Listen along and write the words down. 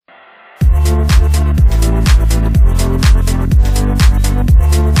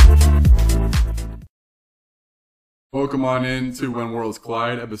Welcome on in to When Worlds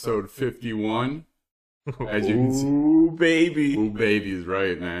Collide, episode 51. As you can see, Ooh, baby. ooh, babies,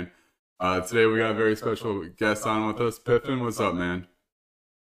 right, man. Today we got a very special guest on with us. Piffin, what's up, man?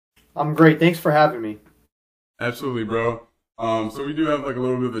 I'm great. Thanks for having me. Absolutely, bro. So we do have like a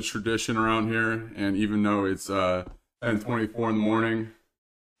little bit of a tradition around here, and even though it's 10:24 in the morning,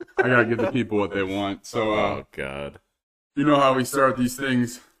 I gotta give the people what they want. So, Oh, God. you know how we start these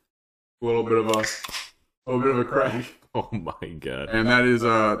things, a little bit of a crack. Oh, my God. And that is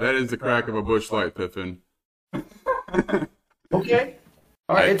the crack of a Busch Light, Piffin. Okay.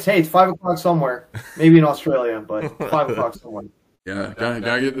 All right. It's 5 o'clock somewhere. Maybe in Australia, but 5 o'clock somewhere. Yeah,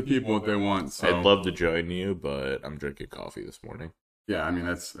 gotta get the people what they want. So I'd love to join you, but I'm drinking coffee this morning. yeah, I mean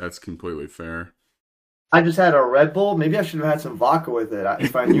that's completely fair. I just had a Red Bull. Maybe I should have had some vodka with it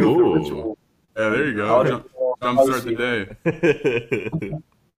if I knew of the Ooh. ritual. Yeah, there you go. Jumpstart the day.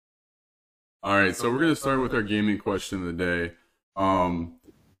 All right, so we're gonna start with our gaming question of the day.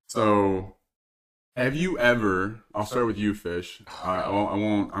 So have you ever? I'll start with you, Fish. I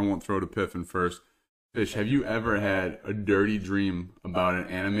won't throw to Piffin first. Fish, have you ever had a dirty dream about an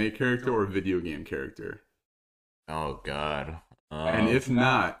anime character or video game character? Oh, God. And if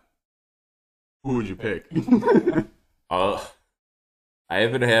not, who would you pick? I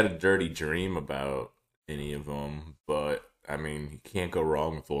haven't had a dirty dream about any of them, but, I mean, you can't go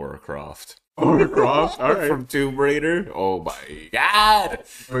wrong with Lara Croft. Lara Croft? All right. From Tomb Raider? Oh, my God.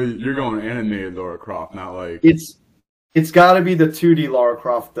 Wait, you're going animated Lara Croft, not like... It's got to be the 2D Lara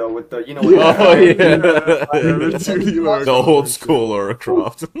Croft though, with the with Oh, yeah. the 2D Lara The Croft. old school Lara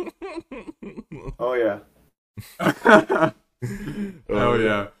Croft. Oh yeah. Oh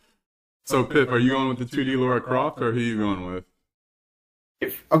yeah. So Pip, are you going with the 2D Lara Croft, or who are you going with?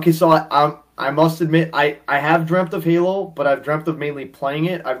 So I must admit I have dreamt of Halo, but I've dreamt of mainly playing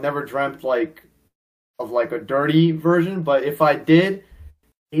it. I've never dreamt of a dirty version. But if I did,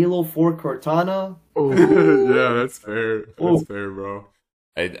 Halo 4 Cortana. Yeah, that's fair. That's Ooh. fair, bro.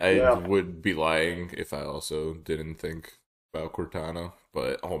 I would be lying if I also didn't think about Cortana,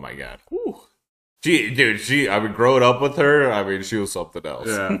 but oh my God. Whew. I mean, growing up with her, I mean, she was something else.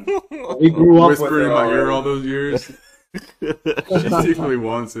 Yeah. We grew up with Whispering in her my ear already. all those years. She secretly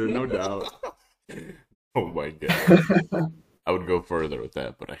wants it, no doubt. Oh my God. I would go further with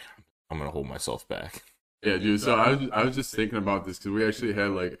that, but I'm going to hold myself back. Yeah, dude. So I was just thinking about this because we actually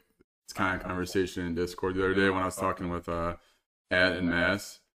had like this kind of conversation in Discord the other day when I was talking with Ad and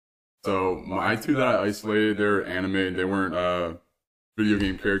Mass. So my two that I isolated, they're animated. They weren't video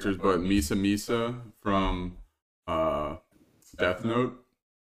game characters, but Misa from Death Note,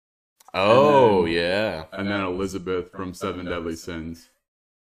 Oh, then- yeah. and then Elizabeth from Seven Deadly Sins.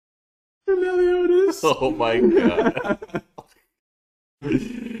 Meliodas. Oh my God.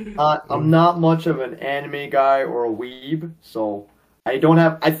 I'm not much of an anime guy or a weeb, so I don't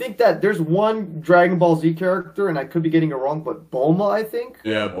have. I think that there's one Dragon Ball Z character, and I could be getting it wrong, but Bulma, I think.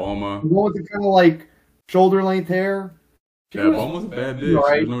 Yeah, Bulma. The one with the kind of like shoulder length hair. She Yeah, was- Bulma's a bad bitch.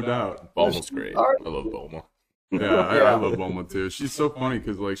 Right. There's no doubt. Bulma's great. Alright. I love Bulma. Yeah, I Yeah. love Bulma too. She's so funny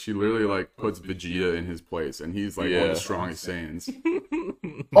because like she literally like puts Vegeta in his place, and he's like one of Yeah. the strongest Saiyans.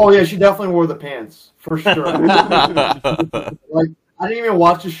 Oh yeah, she definitely wore the pants for sure. Like I didn't even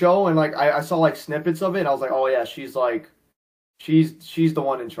watch the show, and like I saw like snippets of it, and I was like, oh yeah, she's the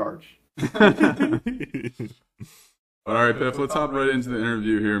one in charge. All right, Piff, let's hop right into the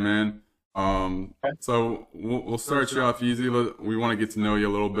interview here, man. So we'll start you off easy. We want to get to know you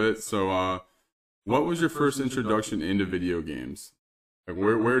a little bit. So, what was your first introduction into video games? Like,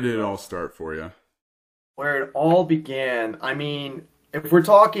 where did it all start for you? Where it all began, I mean, if we're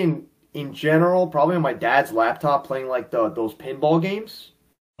talking in general, probably on my dad's laptop playing like those pinball games.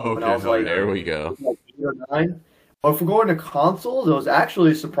 Okay, I was hell like- yeah. There we go. Like 8 or 9. But if we're going to consoles, it was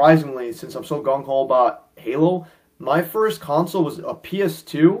actually surprisingly, since I'm so gung ho about Halo, my first console was a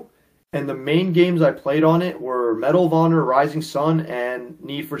PS2, and the main games I played on it were Medal of Honor, Rising Sun, and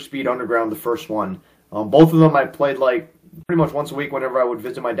Need for Speed Underground, the first one. Both of them I played like pretty much once a week whenever I would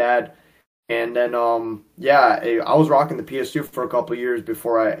visit my dad. And then I was rocking the PS2 for a couple of years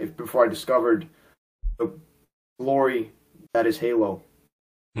before I discovered the glory that is Halo.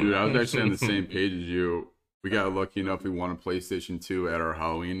 Dude, I was actually on the same page as you. We got lucky enough we won a PlayStation 2 at our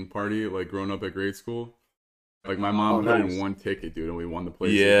Halloween party, like growing up at grade school. Like my mom Oh, put nice. in one ticket, dude, and we won the PlayStation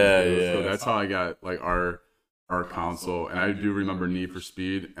 2. Yeah, So yeah. that's how I got like our console. And I do remember Need for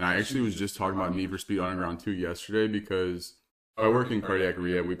Speed. And I actually was just talking about Need for Speed Underground 2 yesterday because I work in cardiac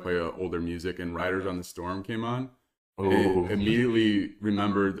rehab. We play older music, and Riders on the Storm came on. Ooh. And immediately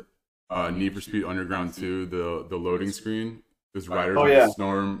remembered Need for Speed Underground 2, the loading screen. This Riders Oh on yeah. the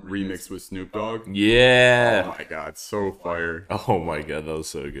Storm remixed with Snoop Dogg. Oh Yeah. my god, so fire. Oh my god, that was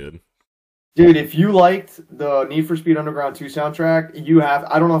so good. Dude, if you liked the Need for Speed Underground 2 soundtrack,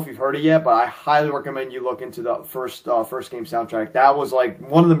 I don't know if you've heard it yet, but I highly recommend you look into the first game soundtrack. That was like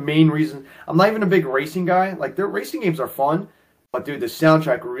one of the main reasons. I'm not even a big racing guy. Like, their racing games are fun, but dude, the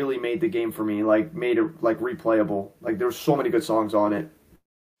soundtrack really made the game for me, like made it like replayable. Like, there were so many good songs on it.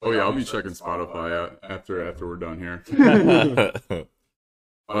 Oh yeah, I'll be checking Spotify out after we're done here.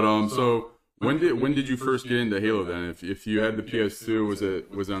 But so when did you first get into Halo then? If you had the PS2, was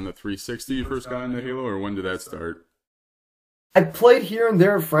it on the 360 you first got into Halo, or when did that start? I played here and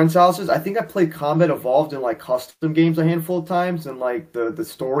there at friends' houses. I think I played Combat Evolved in like custom games a handful of times in like the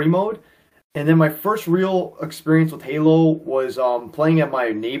story mode. And then my first real experience with Halo was playing at my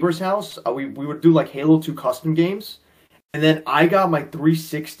neighbor's house. We would do like Halo 2 custom games. And then I got my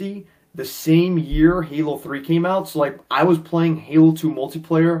 360 the same year Halo 3 came out. So like I was playing Halo 2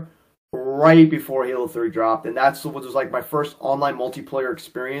 multiplayer right before Halo 3 dropped. And that's what was like my first online multiplayer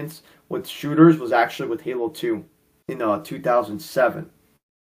experience with shooters was actually with Halo 2 in 2007.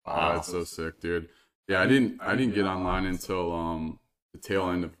 Wow, that's so sick, dude. Yeah, I didn't get online until the tail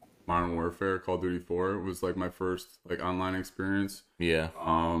end of Modern Warfare. Call of Duty 4 was like my first like online experience. Yeah.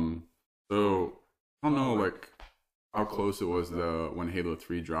 So I don't know like how close it was when Halo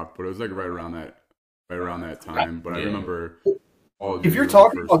 3 dropped, but it was like right around that time. But I remember if you're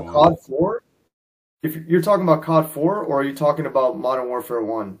talking about COD 4, if you're talking about COD 4, or are you talking about Modern Warfare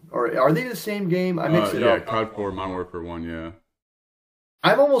 1, or are they the same game? I mix it up. Yeah, COD 4, Modern Warfare 1, yeah.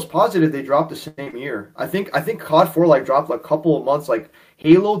 I'm almost positive they dropped the same year. I think COD 4 like dropped like a couple of months. Like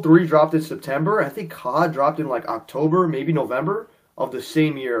Halo 3 dropped in September. I think COD dropped in like October, maybe November of the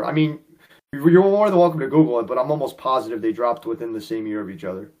same year. I mean, you're more than welcome to Google it, but I'm almost positive they dropped within the same year of each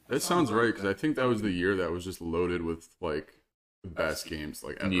other. That sounds right, because I think that was the year that was just loaded with like the best games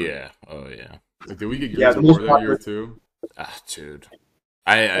like ever. Yeah. Oh yeah. Like, did we get Gears of War that year too? Dude.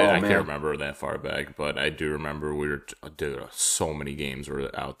 I man. can't remember that far back, but I do remember dude, so many games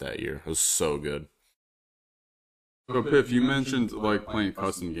were out that year. It was so good. So Piff, you mentioned like playing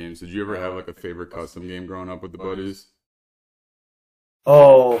custom games. Did you ever have like a favorite custom game growing up with the buddies?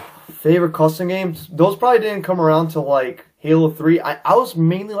 Oh, favorite custom games? Those probably didn't come around till like Halo 3. I was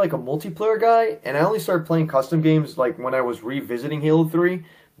mainly like a multiplayer guy, and I only started playing custom games like when I was revisiting Halo 3.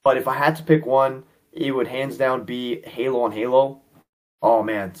 But if I had to pick one, it would hands down be Halo on Halo. Oh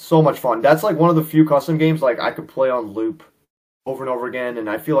man, so much fun. That's like one of the few custom games like I could play on loop over and over again, and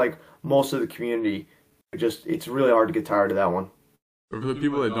I feel like most of the community it's really hard to get tired of that one. But for the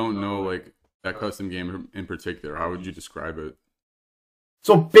people that don't know like that custom game in particular, how would you describe it?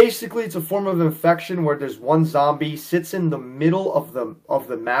 So basically, it's a form of infection where there's one zombie sits in the middle of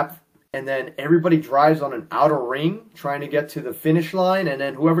the map, and then everybody drives on an outer ring trying to get to the finish line, and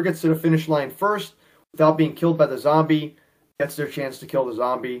then whoever gets to the finish line first without being killed by the zombie gets their chance to kill the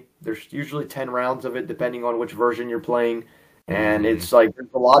zombie. There's usually 10 rounds of it depending on which version you're playing, and it's like there's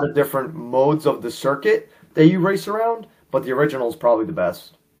a lot of different modes of the circuit that you race around, but the original is probably the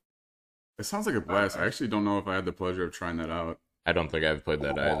best. It sounds like a blast. I actually don't know if I had the pleasure of trying that out. I don't think I've played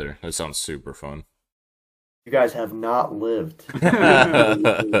that either. That sounds super fun. You guys have not lived. We'll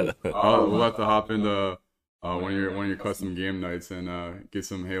have to hop into one of your custom game nights and get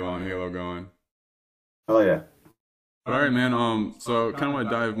some Halo on Halo going. Oh yeah. All right, man. So I kind of want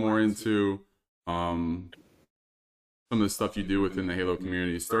to dive more into some of the stuff you do within the Halo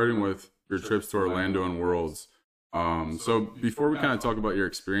community, starting with your trips to Orlando and Worlds. So before we kind of talk about your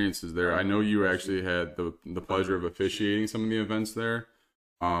experiences there, I know you actually had the pleasure of officiating some of the events there.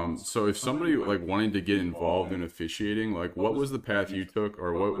 So if somebody like wanted to get involved in officiating, like what was the path you took,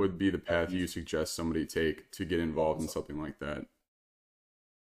 or what would be the path you suggest somebody take to get involved in something like that?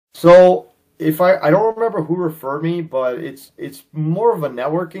 So if I don't remember who referred me, but it's more of a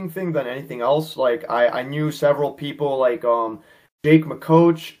networking thing than anything else. Like I knew several people like Jake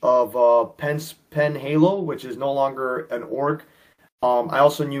McCoach of Penn Halo, which is no longer an org. I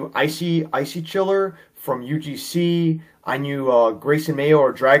also knew Icy Chiller from UGC. I knew Grayson Mayo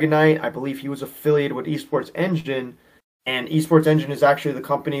or Dragon Knight. I believe he was affiliated with Esports Engine, and Esports Engine is actually the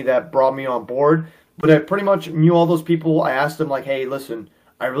company that brought me on board. But I pretty much knew all those people. I asked them like, hey, listen,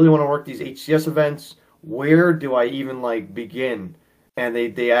 I really want to work these HCS events. Where do I even like begin? And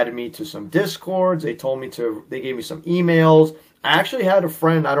they added me to some Discords. They gave me some emails. I actually had a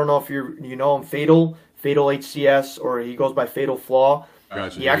friend, I don't know if you know him, Fatal HCS, or he goes by Fatal Flaw.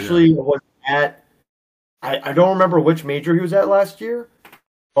 Gotcha, He actually was at, I don't remember which major he was at last year,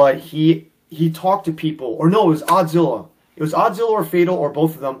 but he talked to people, or no, it was Oddzilla. It was Oddzilla or Fatal or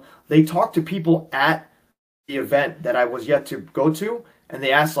both of them. They talked to people at the event that I was yet to go to, and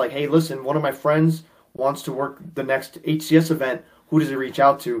they asked like, "Hey, listen, one of my friends wants to work the next HCS event. Who does he reach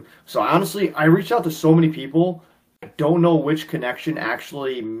out to?" So honestly, I reached out to so many people. I don't know which connection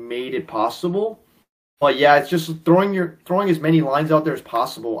actually made it possible, but yeah, it's just throwing as many lines out there as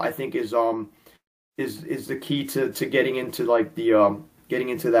possible. I think is the key to getting into like the getting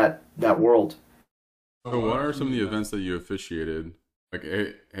into that world. So what are some of the events that you officiated? Like,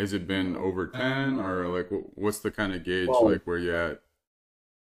 has it been over 10, or like, what's the kind of gauge, Well, like, where you at?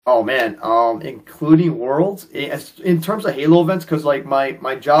 oh man, including Worlds in terms of Halo events, because like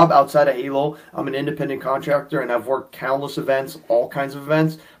my job outside of Halo, I'm an independent contractor and I've worked countless events, all kinds of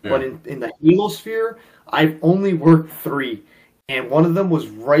events. But Yeah. in the Halo sphere, I've only worked three, and one of them was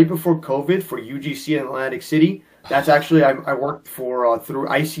right before COVID for UGC in Atlantic City. That's actually I worked for through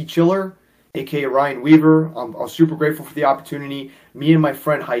Icy Chiller, aka Ryan Weaver. I was super grateful for the opportunity. Me and my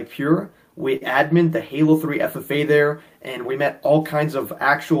friend Hypure, we admin the Halo 3 FFA there, and we met all kinds of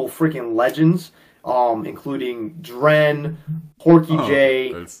actual freaking legends, including Dren, Porky Oh,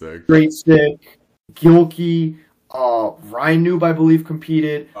 J, that's sick. Great Sick, Gilkey, Ryan Noob, I believe,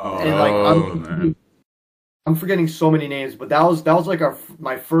 competed, and like Oh, man. I'm forgetting so many names, but that was like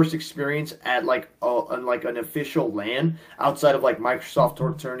my first experience at like on like an official LAN outside of like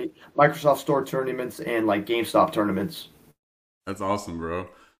Microsoft Store tournaments and like GameStop tournaments. That's awesome, bro.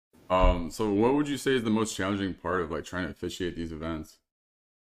 So what would you say is the most challenging part of like trying to officiate these events?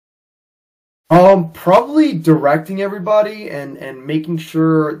 Probably directing everybody and making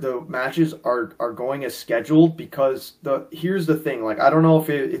sure the matches are going as scheduled, because here's the thing, like I don't know if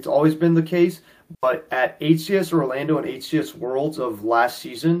it's always been the case, but at HCS Orlando and HCS Worlds of last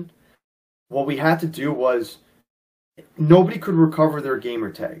season, what we had to do was nobody could recover their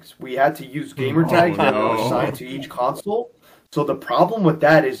gamer tags. We had to use gamer tags that were no. assigned to each console. So the problem with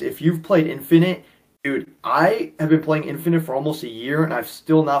that is if you've played Infinite, dude, I have been playing Infinite for almost a year and I've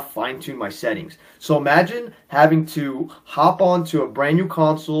still not fine-tuned my settings. So imagine having to hop onto a brand new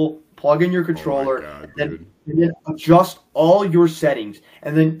console, plug in your Oh my controller, God, and dude. then adjust all your settings.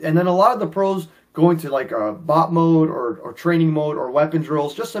 And then a lot of the pros go into like a bot mode or training mode or weapon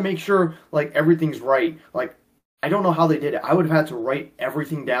drills just to make sure like everything's right. Like I don't know how they did it. I would have had to write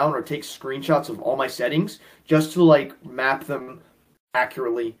everything down or take screenshots of all my settings just to like map them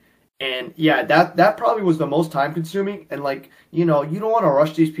accurately. And yeah, that probably was the most time consuming. And like, you don't want to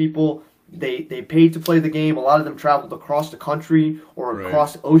rush these people. They paid to play the game. A lot of them traveled across the country or Right.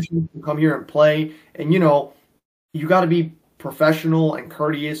 across the ocean to come here and play. And you got to be professional and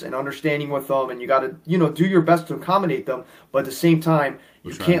courteous and understanding with them, and you got to do your best to accommodate them. But at the same time,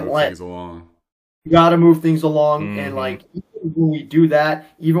 We're you trying to can't move let things along. you got to move things along. And Mhm. like even when we do that,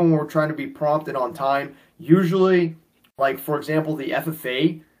 even when we're trying to be prompt and on time, usually, like for example, the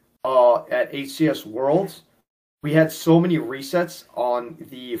FFA at HCS Worlds, we had so many resets on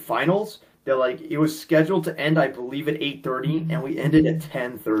the finals that like it was scheduled to end, I believe, at 8:30, and we ended at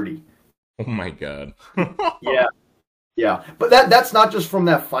 10:30. Oh my god. Yeah, yeah, but that's not just from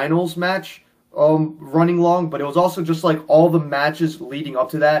that finals match running long, but it was also just like all the matches leading up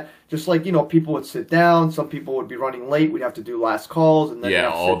to that. Just like people would sit down, some people would be running late. We'd have to do last calls, and then Yeah, they'd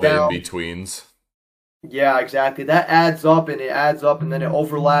have to all sit the in down. betweens. Yeah, exactly. That adds up and it adds up and then it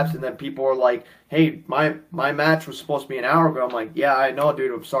overlaps and then people are like, "Hey, my match was supposed to be an hour ago." I'm like, "Yeah, I know,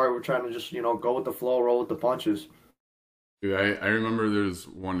 dude. I'm sorry. We're trying to just go with the flow, roll with the punches." Dude, I remember there's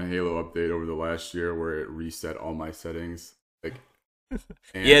one Halo update over the last year where it reset all my settings. Like,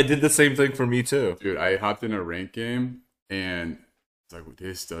 and Yeah, it did the same thing for me too. dude, I hopped in a rank game and it's like,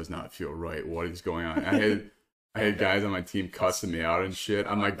 this does not feel right. What is going on? I had guys on my team cussing me out and shit.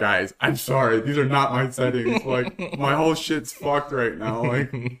 I'm like, guys, I'm sorry. These are not my settings. Like, my whole shit's fucked right now.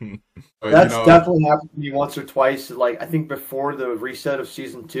 Like, but That's definitely happened to me once or twice. Like I think before the reset of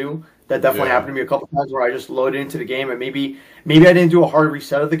season 2, that definitely Yeah. happened to me a couple times where I just loaded into the game and maybe I didn't do a hard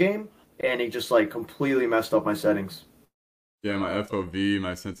reset of the game and it just like completely messed up my settings. yeah, my FOV,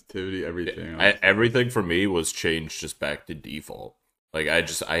 my sensitivity, everything. Everything for me was changed just back to default. Like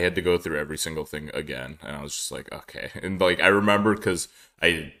I had to go through every single thing again, and I was just like, okay. And like I remember because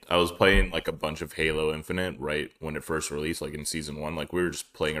I was playing like a bunch of Halo Infinite right when it first released, like in season 1. Like we were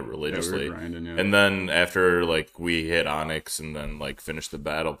just playing it Yeah, we religiously. were grinding, yeah. And then after like we hit Onyx and then like finished the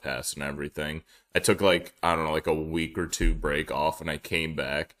battle pass and everything, I took like I don't know like a week or two break off, and I came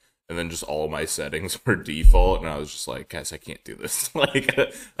back. And then just all my settings were default, and I was just like, guys, I can't do this. Like,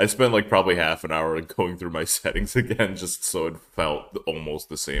 I spent like probably half an hour going through my settings again, just so it felt almost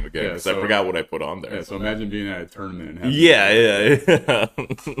the same again, Yeah, because I so- forgot what I put on there. Yeah, so imagine being at a tournament and having Yeah.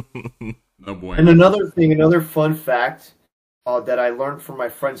 no And bueno. another fun fact that I learned from my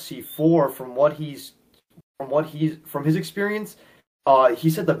friend C4 from what he's from his experience, he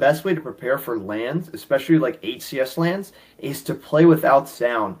said the best way to prepare for LANs, especially like HCS LANs, is to play without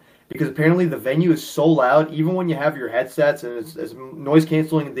sound. Because apparently the venue is so loud, even when you have your headsets and as noise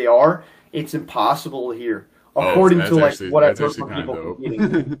canceling they are, it's impossible to hear. According to like what I've heard from people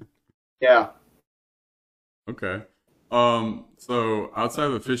competing. Yeah. Okay. So outside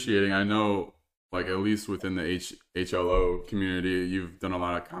of officiating, I know, like, at least within the HLO community, you've done a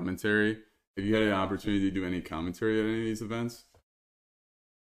lot of commentary. Have you had an opportunity to do any commentary at any of these events?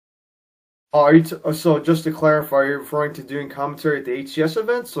 So just to clarify, are you referring to doing commentary at the HCS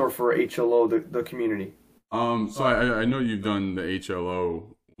events or for HLO, the community? So I know you've done the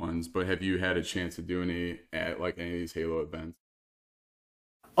HLO ones, but have you had a chance to do any at like any of these Halo events?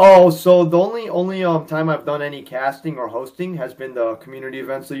 Oh, so the only time I've done any casting or hosting has been the community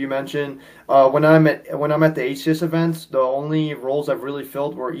events that you mentioned. When I'm at the HCS events, the only roles I've really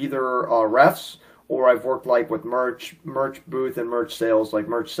filled were either refs or I've worked like with merch booth and merch sales, like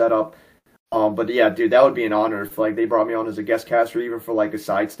merch setup. But yeah, dude, that would be an honor if like they brought me on as a guest caster, even for like a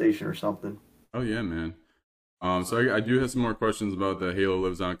side station or something. Oh yeah, man. So I do have some more questions about the Halo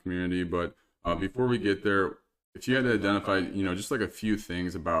Lives On community, but before we get there, if you had to identify, just like a few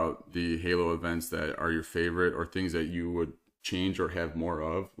things about the Halo events that are your favorite or things that you would change or have more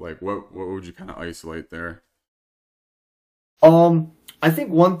of, like what would you kind of isolate there? I think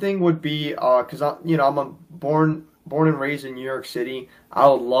one thing would be because I'm born and raised in New York City. I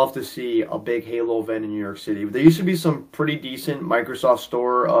would love to see a big Halo event in New York City. There used to be some pretty decent Microsoft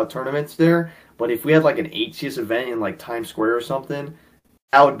Store tournaments there, but if we had like an HCS event in like Times Square or something,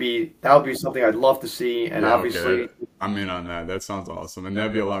 that would be something I'd love to see. And Yeah, obviously, okay. I'm in on that. That sounds awesome, and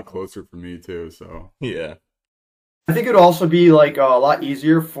that'd be a lot closer for me too. So Yeah. I think it'd also be like a lot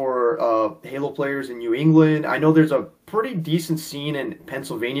easier for Halo players in New England. I know there's a pretty decent scene in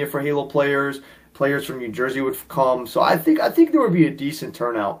Pennsylvania for Halo players. Players from New Jersey would come, so I think there would be a decent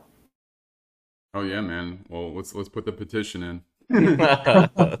turnout. oh yeah, man. Well, let's put the petition in.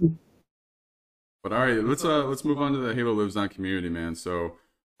 But all right, let's move on to the Halo Lives On community, man. So,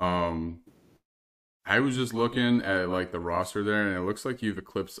 I was just looking at like the roster there, and it looks like you've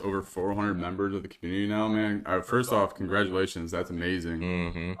eclipsed over 400 members of the community now, man. First off, congratulations, that's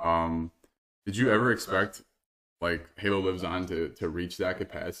amazing. Did you ever expect like Halo Lives On to reach that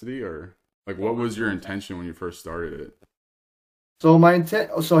capacity, or like what was your intention when you first started it? So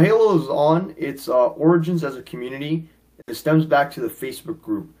Halo is on its origins as a community. It stems back to the Facebook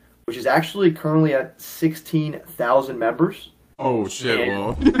group, which is actually currently at 16,000 members. Oh shit!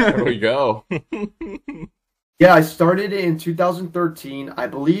 Well, There we go. Yeah, I started it in 2013. I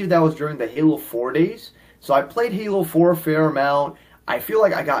believe that was during the Halo 4 days. So I played Halo 4 a fair amount. I feel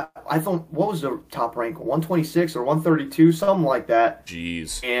like I thought, what was the top rank? 126 or 132, something like that.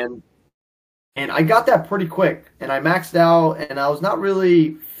 Jeez. And I got that pretty quick. And I maxed out, and I was not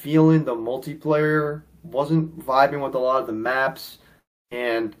really feeling the multiplayer. Wasn't vibing with a lot of the maps.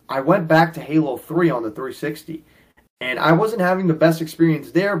 And I went back to Halo 3 on the 360. And I wasn't having the best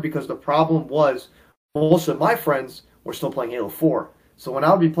experience there because the problem was most of my friends were still playing Halo 4. So when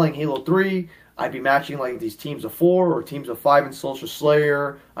I would be playing Halo 3, I'd be matching like these teams of 4 or teams of 5 in Social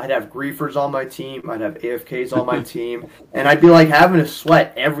Slayer. I'd have griefers on my team. I'd have AFKs on my team. And I'd be like having to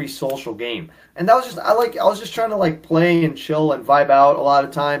sweat every social game. And that was just, I was just trying to like play and chill and vibe out a lot of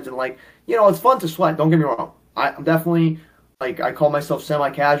times. And like, it's fun to sweat. Don't get me wrong. I'm definitely, like, I call myself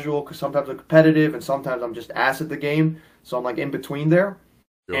semi-casual because sometimes I'm competitive and sometimes I'm just ass at the game. So I'm like in between there.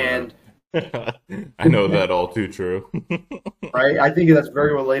 Feel And I know that all too true. right, I think that's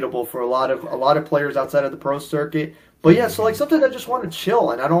very relatable for a lot of players outside of the pro circuit. But yeah, so like sometimes I just want to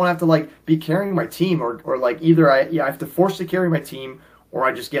chill and I don't have to like be carrying my team or like either I have to force to carry my team or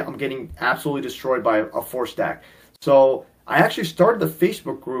I'm getting absolutely destroyed by a 4-stack. So I actually started the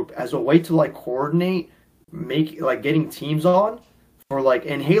Facebook group as a way to like coordinate getting teams on for like,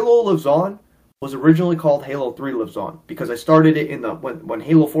 and Halo Lives On was originally called Halo 3 Lives On because I started it in when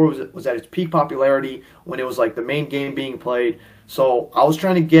Halo 4 was at its peak popularity, when it was like the main game being played. So I was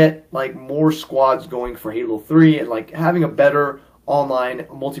trying to get like more squads going for Halo 3 and like having a better online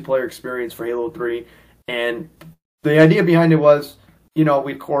multiplayer experience for Halo 3. And the idea behind it was,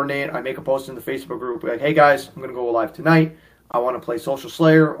 we'd coordinate, I make a post in the Facebook group like, hey guys, I'm gonna go live tonight. I want to play Social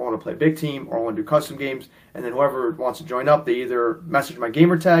Slayer, I want to play Big Team, or I want to do custom games. And then whoever wants to join up, they either message my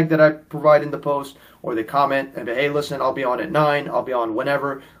gamer tag that I provide in the post, or they comment and be, hey, listen, I'll be on at 9, I'll be on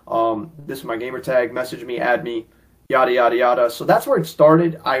whenever. This is my gamer tag, message me, add me, yada, yada, yada. So that's where it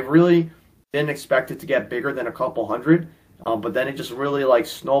started. I really didn't expect it to get bigger than a couple hundred. But then it just really like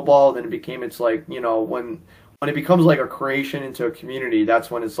snowballed and it became, it's like, when it becomes like a creation into a community,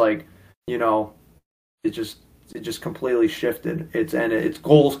 that's when it's like, it just completely shifted. Its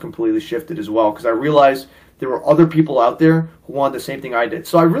goals completely shifted as well because I realized there were other people out there who wanted the same thing I did.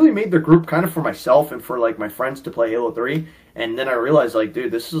 So I really made the group kind of for myself and for like my friends to play Halo 3. And then I realized like,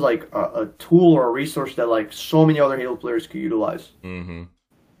 dude, this is like a tool or a resource that like so many other Halo players could utilize. Mm-hmm.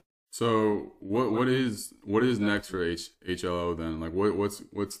 So what is next for HLO then? Like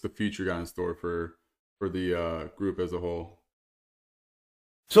what's the future got in store for the group as a whole?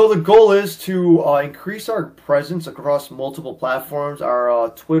 So the goal is to increase our presence across multiple platforms. Our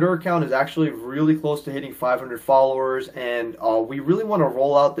Twitter account is actually really close to hitting 500 followers, and we really want to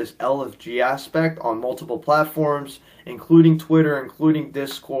roll out this LFG aspect on multiple platforms, including Twitter, including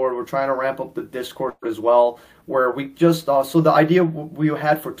Discord. We're trying to ramp up the Discord as well, where we just so the idea we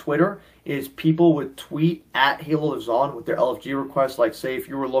had for Twitter is people would tweet at Halo Lives On with their LFG requests. Like, say, if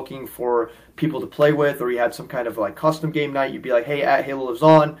you were looking for people to play with, or you had some kind of like custom game night, you'd be like, hey, at Halo Lives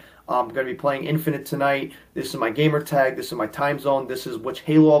On, I'm going to be playing Infinite tonight. This is my gamer tag. This is my time zone. This is which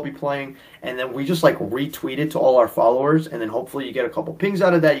Halo I'll be playing. And then we just like retweet it to all our followers. And then hopefully you get a couple pings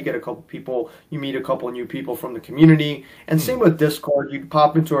out of that. You get a couple people, you meet a couple new people from the community. And same with Discord. You'd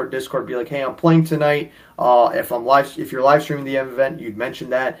pop into our Discord, be like, hey, I'm playing tonight. If you're live streaming the event, you'd mention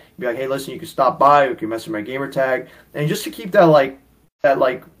that. You'd be like, hey, listen, you can stop by. You can message my gamer tag. And just to keep that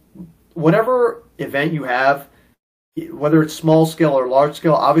whatever event you have, whether it's small scale or large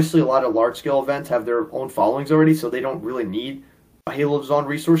scale, obviously a lot of large scale events have their own followings already, so they don't really need a Halo Lives On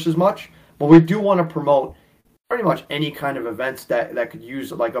resources much. But we do want to promote pretty much any kind of events that could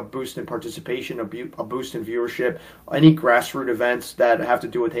use like a boost in participation, a boost in viewership, any grassroots events that have to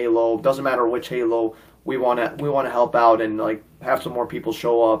do with Halo. Doesn't matter which Halo, we want to help out and like have some more people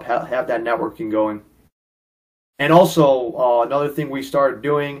show up, have that networking going. And also another thing we started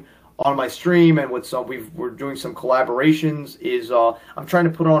doing on my stream and with we're doing some collaborations is I'm trying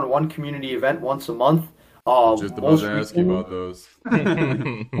to put on one community event once a month. Just about to ask you about those.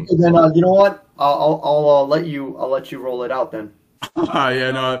 And then you know what? I'll let you roll it out then.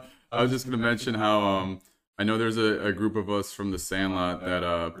 Yeah, no, I was just gonna mention how I know there's a group of us from the Sandlot that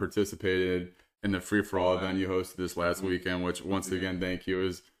participated in the free for all event you hosted this last weekend, which once again thank you. It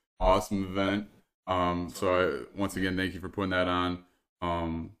was an awesome event. Once again thank you for putting that on.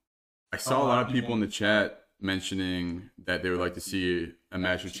 I saw a lot of people in the chat mentioning that they would like to see a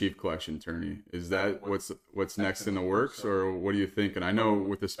Master Chief Collection tourney. Is that what's next in the works, or what do you think? And I know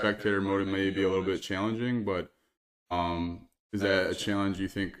with the spectator mode it may be a little bit challenging, but is that a challenge you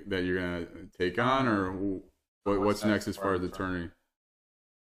think that you're gonna take on, or what's next as far as the tourney?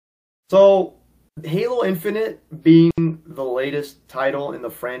 So Halo Infinite being the latest title in the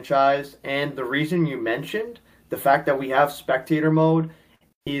franchise, and the reason you mentioned the fact that we have spectator mode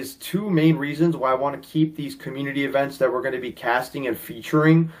is two main reasons why I want to keep these community events that we're going to be casting and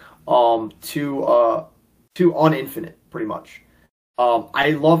featuring to on Infinite pretty much.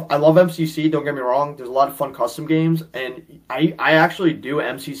 I love MCC, don't get me wrong. There's a lot of fun custom games, and I actually do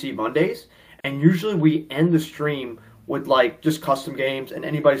MCC Mondays, and usually we end the stream with like just custom games and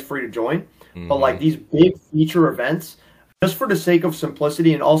anybody's free to join. Mm-hmm. But like these big feature events, just for the sake of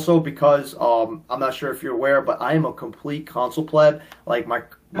simplicity, and also because I'm not sure if you're aware, but I am a complete console pleb. Like my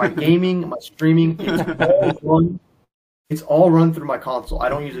gaming, my streaming, it's all run through my console. I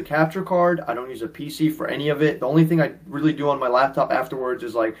don't use a capture card. I don't use a PC for any of it. The only thing I really do on my laptop afterwards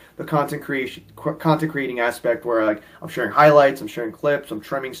is like the content creating aspect, where like I'm sharing highlights, I'm sharing clips, I'm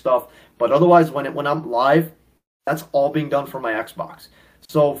trimming stuff. But otherwise, when I'm live, that's all being done from my Xbox.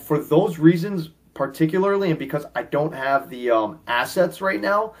 So for those reasons, particularly, and because I don't have the assets right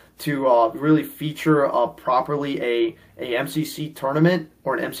now to really feature properly a MCC tournament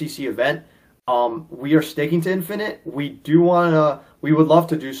or an MCC event, we are sticking to Infinite. We would love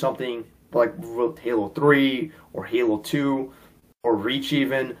to do something like Halo 3 or Halo 2 or Reach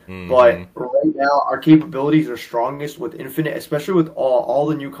even, but right now our capabilities are strongest with Infinite, especially with all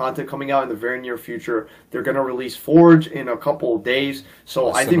the new content coming out in the very near future. They're going to release Forge in a couple of days,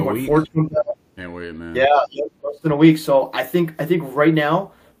 so I think when Forge comes out, can't wait, man. Yeah, less than a week. So I think right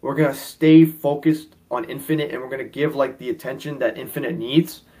now we're gonna stay focused on Infinite, and we're gonna give like the attention that Infinite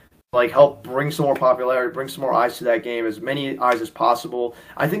needs, like help bring some more popularity, bring some more eyes to that game, as many eyes as possible.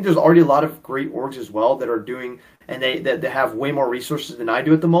 I think there's already a lot of great orgs as well that are doing, and they have way more resources than I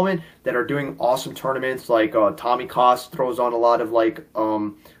do at the moment, that are doing awesome tournaments. Like Tommy Koss throws on a lot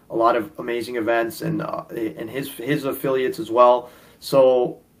of amazing events, and his affiliates as well.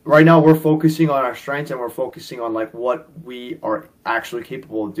 So right now we're focusing on our strengths, and we're focusing on like what we are actually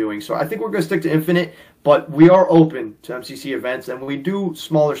capable of doing. So I think we're going to stick to Infinite, but we are open to MCC events, and we do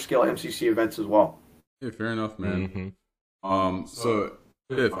smaller scale MCC events as well. Yeah, fair enough, man. So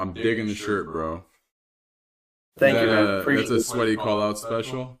if I'm digging the shirt, bro. Thank you, man. That's Appreciate a it. sweaty call out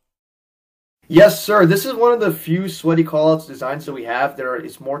special. Yes, sir. This is one of the few sweaty callouts designs that we have.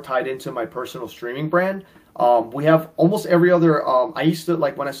 It's more tied into my personal streaming brand. We have almost every other. I used to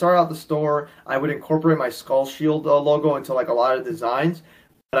like when I started out the store, I would incorporate my Skull Shield logo into like a lot of designs.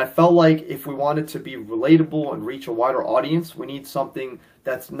 But I felt like if we wanted to be relatable and reach a wider audience, we need something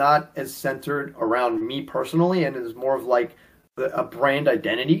that's not as centered around me personally and is more of like a brand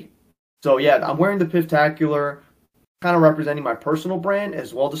identity. So yeah, I'm wearing the Piftacular, kind of representing my personal brand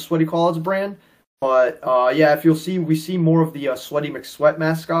as well as Sweaty Callouts brand. But yeah, if you'll see, we see more of the Sweaty McSweat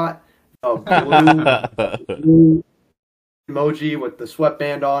mascot, blue emoji with the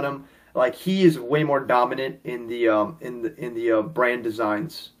sweatband on him. Like he is way more dominant in the brand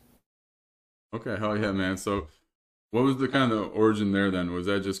designs. Okay, hell yeah, man. So, what was the kind of origin there then? Was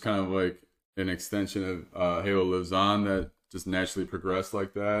that just kind of like an extension of Halo Lives On that just naturally progressed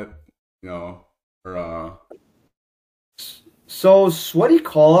like that? You know, or So sweaty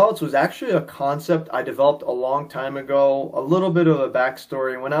callouts was actually a concept I developed a long time ago. A little bit of a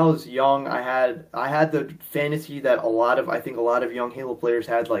backstory. When I was young, I had the fantasy that I think a lot of young Halo players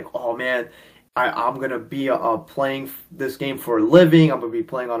had, like, oh man, I'm gonna be playing this game for a living. I'm gonna be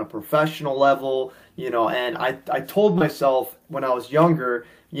playing on a professional level, And I told myself when I was younger,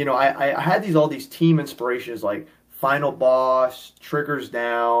 I had all these team inspirations like Final Boss, Triggers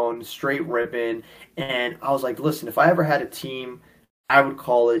Down, Straight Ribbon, and I was like, listen, if I ever had a team, I would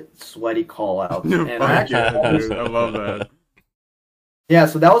call it Sweaty Callouts. And I actually dude, I love that. yeah,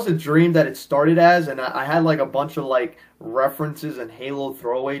 so that was a dream that it started as, and I had like a bunch of like references and Halo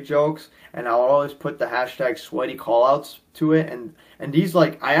throwaway jokes, and I would always put the hashtag Sweaty Callouts to it, and these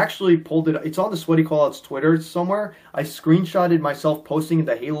like I actually pulled it. It's on the Sweaty Callouts Twitter somewhere. I screenshotted myself posting in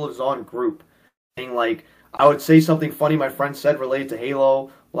the Halo Lives On group, saying like I would say something funny my friend said related to Halo.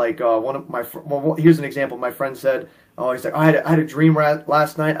 Like one of my well, here's an example. My friend said, "Oh, he's like I had a dream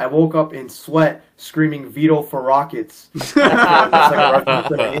last night. I woke up in sweat, screaming veto for rockets." That's like a reference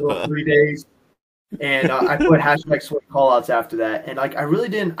to Halo 3 days. And I put hashtag sweat callouts after that. And like I really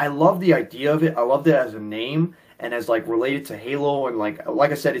didn't. I love the idea of it. I loved it as a name and as like related to Halo. And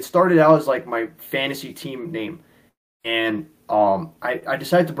like I said, it started out as like my fantasy team name. And I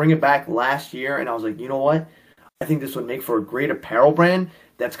decided to bring it back last year, and I was like, you know what? I think this would make for a great apparel brand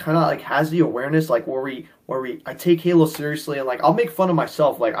that's kind of like has the awareness, like where I take Halo seriously, and like I'll make fun of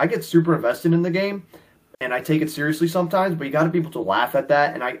myself. Like I get super invested in the game, and I take it seriously sometimes, but you got to be able to laugh at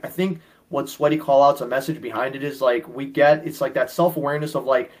that. And I think what Sweaty Callouts, a message behind it is like it's like that self-awareness of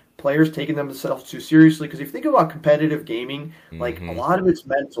like players taking themselves too seriously. Because if you think about competitive gaming, like a lot of it's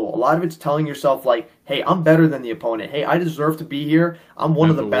mental, a lot of it's telling yourself like, hey, I'm better than the opponent. Hey, I deserve to be here. I'm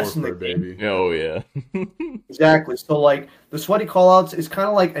one of the best in the game. Baby. Oh yeah. Exactly. So like the Sweaty Callouts is kind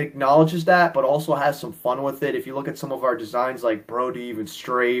of like acknowledges that, but also has some fun with it. If you look at some of our designs like Brody, even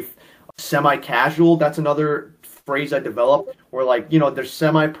Strafe, semi-casual, that's another phrase I developed where like, there's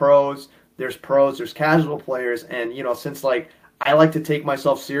semi-pros, there's pros, there's casual players, and since like I like to take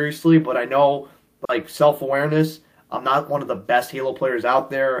myself seriously, but I know like self-awareness, I'm not one of the best Halo players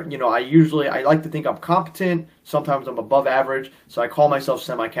out there. I like to think I'm competent. Sometimes I'm above average. So I call myself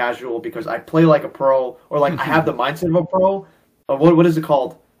semi-casual because I play like a pro, or like I have the mindset of a pro. What is it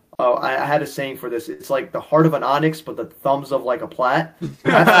called? Oh, I had a saying for this. It's like the heart of an onyx, but the thumbs of like a plat. That's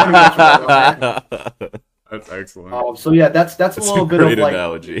pretty much what I'm at. That's excellent. So yeah, that's a little bit of like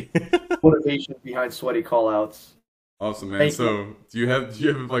analogy. motivation behind Sweaty Callouts. Awesome, man. Thank So, do you have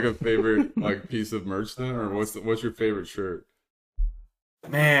like a favorite like piece of merch then, or what's your favorite shirt?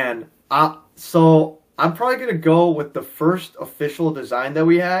 Man, so I'm probably gonna go with the first official design that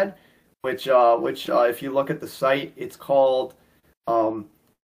we had, which if you look at the site, it's called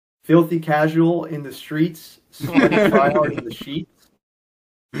 "Filthy Casual in the Streets, Sweaty Tryhard in the Sheets."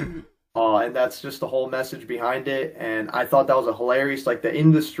 And that's just the whole message behind it. And I thought that was a hilarious, like the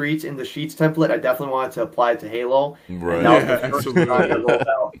in the streets, in the sheets template. I definitely wanted to apply it to Halo. Right. And that was Yeah, the first absolutely. design I rolled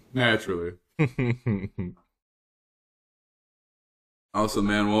out. Naturally. Awesome,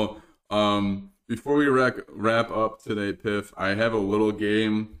 man. Well, before we wrap up today, Piff, I have a little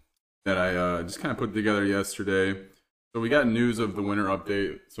game that I just kind of put together yesterday. So we got news of the winter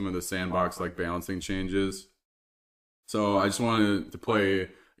update, some of the sandbox like balancing changes. So I just wanted to play a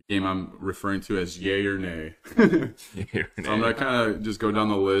game I'm referring to as Yay or Nay. So I'm gonna kind of just go down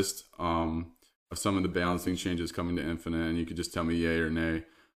the list of some of the balancing changes coming to Infinite, and you could just tell me yay or nay.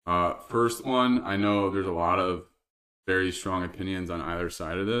 First one, I know there's a lot of very strong opinions on either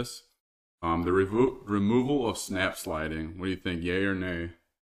side of this. The removal of snap sliding. What do you think, yay or nay?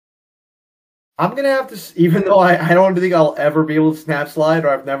 I'm gonna have to, even though I don't think I'll ever be able to snap slide,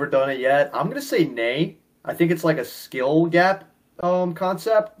 or I've never done it yet, I'm gonna say nay. I think it's like a skill gap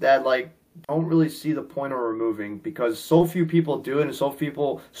concept that like don't really see the point of removing because so few people do it and so few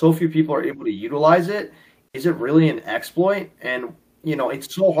people are able to utilize it. Is it really an exploit? And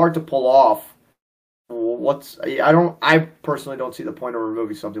it's so hard to pull off. I personally don't see the point of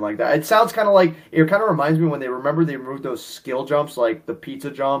removing something like that. It sounds kind of like it kind of reminds me when they removed those skill jumps like the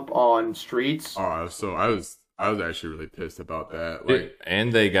pizza jump on streets. Oh, so I was actually really pissed about that. Like,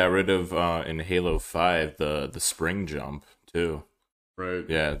 and they got rid of in Halo 5 the spring jump too. Right.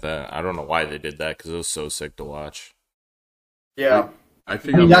 Yeah, I don't know why they did that because it was so sick to watch. Yeah. I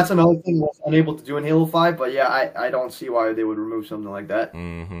mean, that's another thing I was unable to do in Halo 5, but yeah, I don't see why they would remove something like that.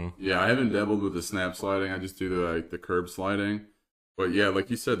 Mm-hmm. Yeah, I haven't dabbled with the snap sliding. I just do the curb sliding. But yeah, like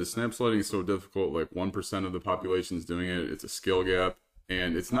you said, the snap sliding is so difficult. Like 1% of the population is doing it. It's a skill gap,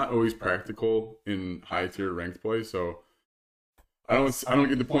 and it's not always practical in high tier ranked play. So I don't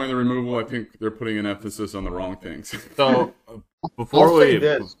get the point of the removal. I think they're putting an emphasis on the wrong things. So before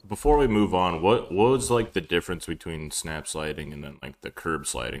we move on, what was like the difference between snap sliding and then like the curb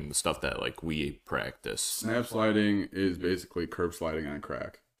sliding, the stuff that like we practice? Snap sliding is basically curb sliding on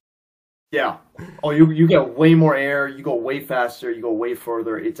crack. Yeah. Oh, you get way more air. You go way faster. You go way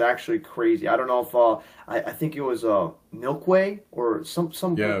further. It's actually crazy. I don't know if I think it was Milkway or some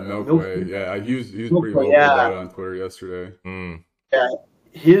yeah, Milkway. Yeah, he was pretty vocal about it on Twitter yesterday. Yeah,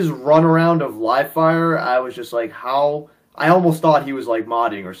 his run around of live fire, I was just like, how. I almost thought he was like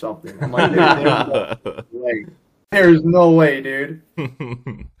modding or something. I'm like, there's no way, dude.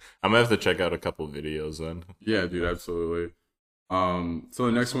 I'm gonna have to check out a couple videos then. Yeah, dude, absolutely. So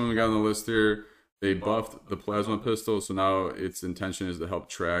the next one we got on the list here, they buffed the plasma pistol, so now its intention is to help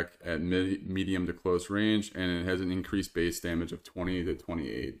track at medium to close range, and it has an increased base damage of 20 to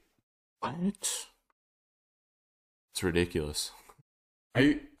 28. What? It's ridiculous.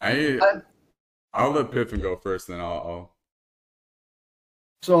 I'll let Piffin go first, then I'll.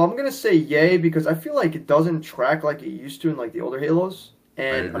 So I'm gonna say yay because I feel like it doesn't track like it used to in like the older Halos.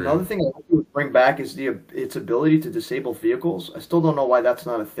 And another thing I would bring back is its ability to disable vehicles. I still don't know why that's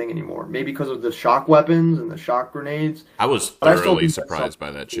not a thing anymore. Maybe because of the shock weapons and the shock grenades. I was thoroughly surprised by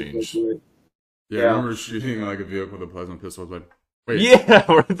that change. Yeah, I remember shooting like a vehicle with a plasma pistol. I was like, wait.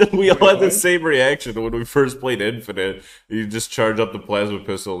 Yeah, we all had the same reaction when we first played Infinite. You just charge up the plasma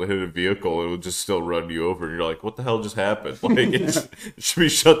pistol and hit a vehicle, it would just still run you over. And you're like, what the hell just happened? Like, it should be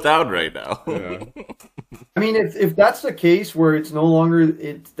shut down right now. Yeah. I mean, if that's the case where it's no longer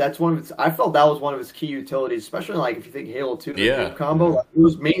that's one of its. I felt that was one of its key utilities, especially like if you think Halo 2 the combo. Like,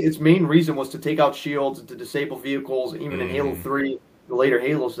 its main reason was to take out shields and to disable vehicles. Even in Halo 3, the later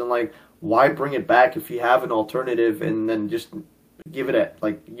Halos, and like, why bring it back if you have an alternative and then just give it a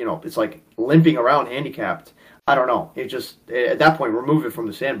it's like limping around handicapped. I don't know. It just at that point remove it from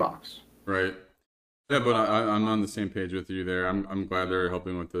the sandbox. Right. Yeah, but I'm on the same page with you there. I'm glad they're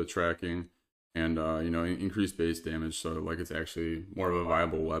helping with the tracking and increased base damage, so like it's actually more of a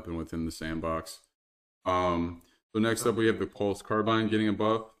viable weapon within the sandbox. So next up we have the Pulse Carbine getting a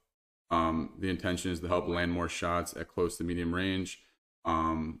buff. The intention is to help land more shots at close to medium range,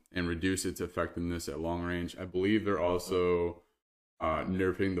 and reduce its effectiveness at long range. I believe they're also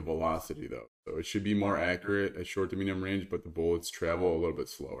nerfing the velocity though, so it should be more accurate at short to medium range, but the bullets travel a little bit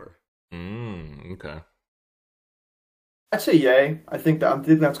slower. Okay. I'd say yay. I think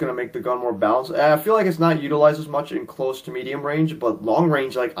that's going to make the gun more balanced. I feel like it's not utilized as much in close to medium range, but long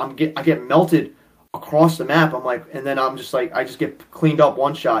range, like I get melted across the map. I'm like, and then I'm just like, I just get cleaned up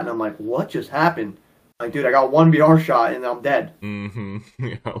one shot, and I'm like, what just happened? Like, dude, I got one BR shot and I'm dead.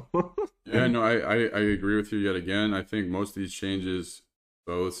 Yeah, no, I agree with you yet again. I think most of these changes.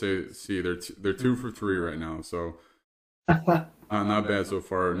 So let's see, they're 2 for 3 right now. So. Not bad so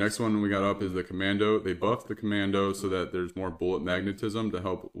far. Next one we got up is the Commando. They buffed the Commando so that there's more bullet magnetism to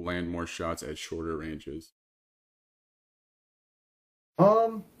help land more shots at shorter ranges.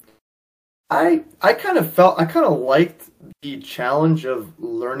 I kind of liked the challenge of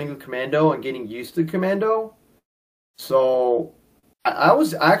learning the Commando and getting used to Commando. So I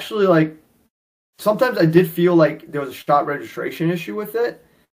was actually like, sometimes I did feel like there was a shot registration issue with it,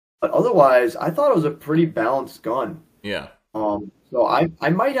 but otherwise I thought it was a pretty balanced gun. Yeah. So I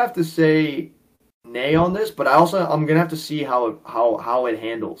might have to say nay on this, but I'm gonna have to see how it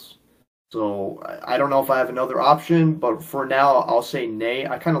handles. So I don't know if I have another option, but for now I'll say nay.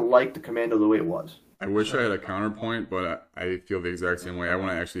 I kind of like the Commando the way it was. I wish I had a counterpoint, but I feel the exact same way. I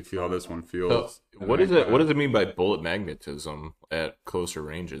want to actually feel how this one feels. So what does it mean by bullet magnetism at closer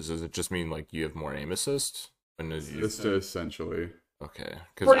ranges? Does it just mean like you have more aim assist? Essentially. Okay,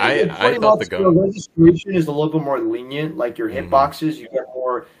 because I thought the gun registration is a little bit more lenient. Like your hitboxes, you get more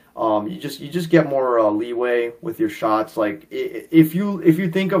more. You just get more leeway with your shots. Like if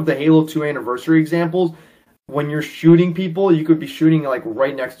you think of the Halo 2 anniversary examples, when you're shooting people, you could be shooting like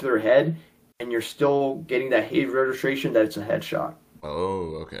right next to their head, and you're still getting that Haze registration that it's a headshot.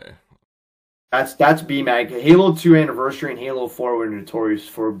 Oh, okay. That's BMAG. Halo 2 anniversary and Halo 4 were notorious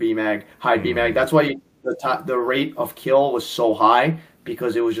for BMAG, high BMAG. That's why the rate of kill was so high,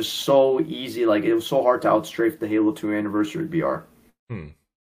 because it was just so easy. Like it was so hard to outstrafe the Halo 2 anniversary BR.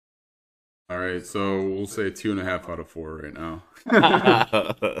 All right, so we'll say 2.5 out of 4 right now.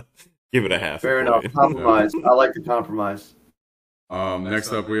 Give it a half. Fair enough. Compromise. I like the compromise.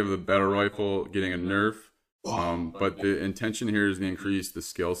 Next up, we have the battle rifle getting a nerf. But the intention here is to increase the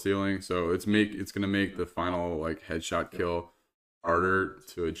skill ceiling, so it's gonna make the final like headshot kill harder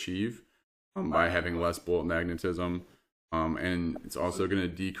to achieve by having less bullet magnetism, and it's also gonna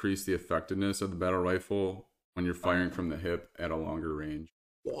decrease the effectiveness of the battle rifle when you're firing from the hip at a longer range.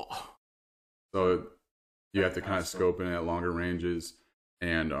 So you have to kind of scope in at longer ranges,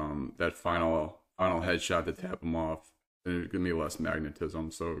 and that final headshot to tap them off, there's gonna be less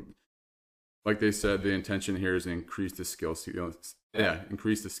magnetism. So, like they said, the intention here is to increase the skill ceiling. Yeah,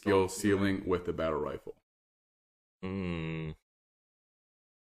 increase the skill ceiling with the battle rifle.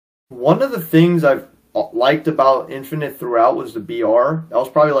 One of the things I've liked about Infinite throughout was the BR. That was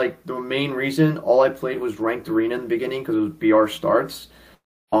probably like the main reason. All I played was ranked arena in the beginning because it was BR starts.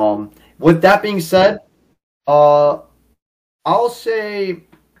 With that being said, I'll say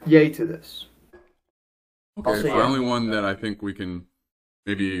yay to this. Okay, finally one that I think we can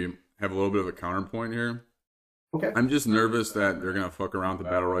maybe have a little bit of a counterpoint here. Okay. I'm just nervous that they're gonna fuck around with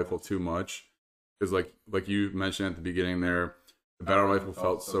the battle rifle too much, because like you mentioned at the beginning there, the battle rifle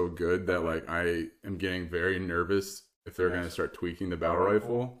felt so good that like I am getting very nervous if they're gonna start tweaking the battle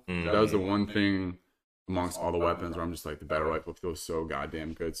rifle. That was the one thing amongst all the weapons where I'm just like, the battle rifle feels so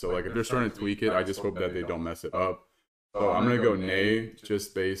goddamn good. So like if they're starting to tweak it, I just hope that they don't mess it up. So I'm gonna go nay,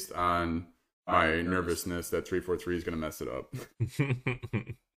 just based on my nervousness that 343 is gonna mess it up.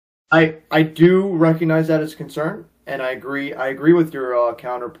 I do recognize that as a concern, and I agree with your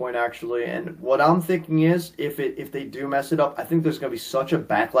counterpoint actually. And what I'm thinking is, if they do mess it up, I think there's going to be such a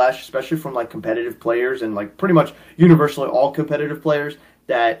backlash, especially from like competitive players and like pretty much universally all competitive players,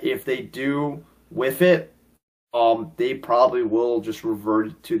 that if they do whiff it, they probably will just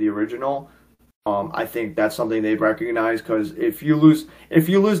revert to the original. I think that's something they'd recognize, because if you lose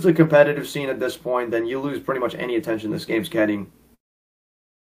the competitive scene at this point, then you lose pretty much any attention this game's getting.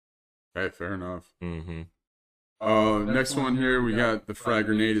 Right, fair enough. Next one here, we got the frag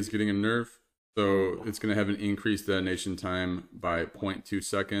grenade is getting a nerf. So it's going to have an increased detonation time by 0.2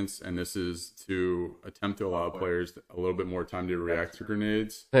 seconds. And this is to attempt to allow players a little bit more time to react to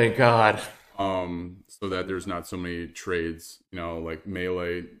grenades. Thank God. So that there's not so many trades, like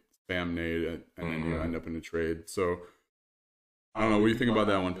melee, spam nade, and then you end up in a trade. So I don't know. What do you think about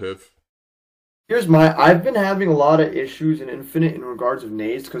that one, Piff? I've been having a lot of issues in Infinite in regards of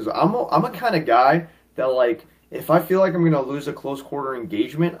nades, because I'm a kind of guy that, like, if I feel like I'm going to lose a close quarter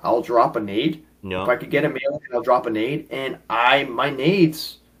engagement, I'll drop a nade. Yeah. If I could get a melee, I'll drop a nade, and my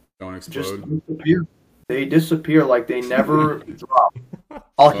nades Don't explode. just disappear. They disappear like they never drop.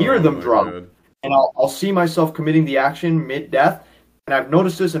 I'll hear them drop, and I'll see myself committing the action mid-death, and I've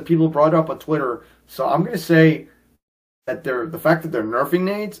noticed this, and people brought it up on Twitter, so I'm going to say that the fact that they're nerfing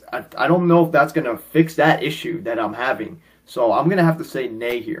nades, I don't know if that's going to fix that issue that I'm having. So I'm going to have to say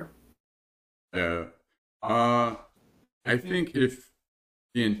nay here. Yeah. I think if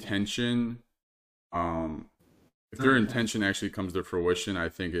the intention, if their intention actually comes to fruition, I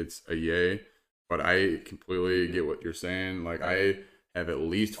think it's a yay. But I completely get what you're saying. Like, I have at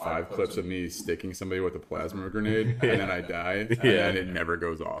least 5 clips of me sticking somebody with a plasma grenade, and then I die, and then it never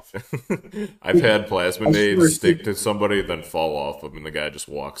goes off. I've had plasma nades stick to somebody, then fall off them, and the guy just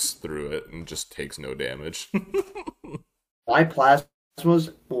walks through it and just takes no damage. My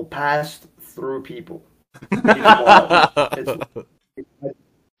plasmas will pass through people.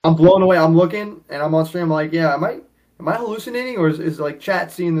 I'm blown away. I'm looking, and I'm on stream. I'm like, yeah, am I hallucinating, or is like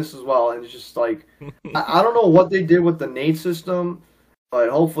chat seeing this as well? And it's just like, I don't know what they did with the nade system, but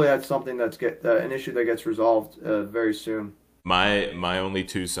hopefully that's something that's an issue that gets resolved very soon. My only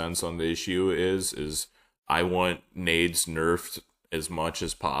 2 cents on the issue is I want nades nerfed as much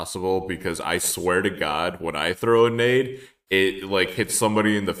as possible, because I swear to God, when I throw a nade, it like hits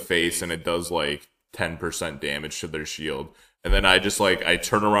somebody in the face and it does like 10% damage to their shield. And then I just I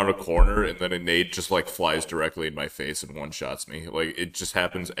turn around a corner and then a nade just like flies directly in my face and one-shots me. Like, it just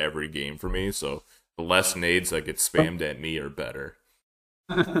happens every game for me. So the less nades that get spammed at me are better.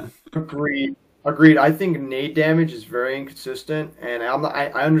 Agreed. Agreed. I think nade damage is very inconsistent, and I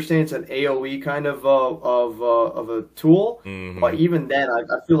understand it's an AOE kind of a tool, but Hmm. even then, I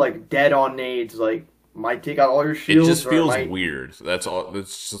feel like dead on nades like might take out all your It shields, just or it feels might. weird. That's all.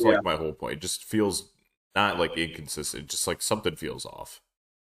 That's just Yeah, like my whole point. It just feels not like inconsistent. Just like something feels off.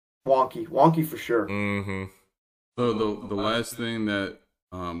 wonky for sure. Hmm. So the last thing that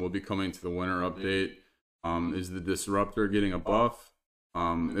will be coming to the winter update is the disruptor getting a buff.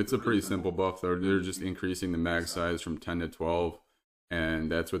 It's a pretty simple buff though. They're just increasing the mag size from 10 to 12,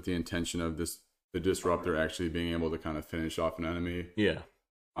 and that's with the intention of the disruptor actually being able to kind of finish off an enemy. Yeah.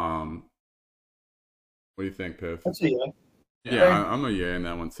 Um, what do you think, Piff? Let's see. Yeah, I'm a yay in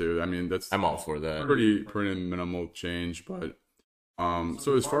that one too. I mean, that's I'm all for that. pretty minimal change, but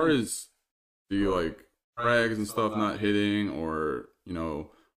so as far as the like frags and stuff not hitting or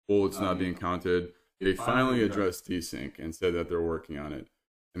bullets not being counted, they finally addressed desync and said that they're working on it,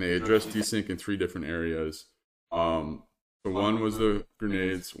 and they addressed desync in 3 different areas. So one was the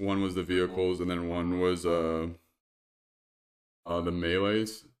grenades, one was the vehicles, and then one was the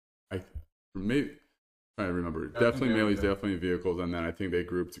melees. I maybe trying to remember. Definitely melees, definitely vehicles, and then I think they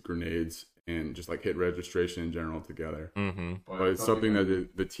grouped grenades and just like hit registration in general together. Hmm. But it's something that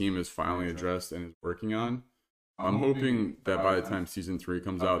the team has finally addressed and is working on. I'm hoping that by the time season 3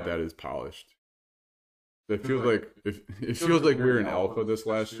 comes out, that is polished. It feels like it feels like we were in alpha this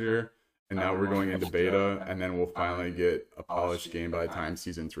last year, and now we're going into beta, and then we'll finally get a polished game by the time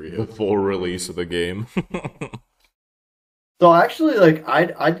season 3 The hits. full release of the game. So actually, like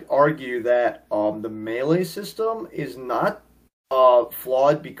I'd argue that the melee system is not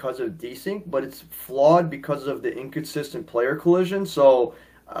flawed because of desync, but it's flawed because of the inconsistent player collision. So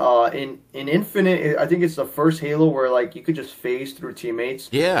in Infinite, I think it's the first Halo where like you could just phase through teammates.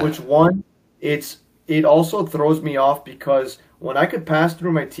 Yeah. Which one? It also throws me off because when I could pass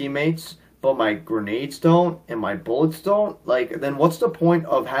through my teammates, but my grenades don't and my bullets don't, like then what's the point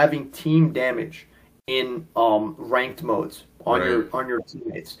of having team damage in ranked modes on Right. your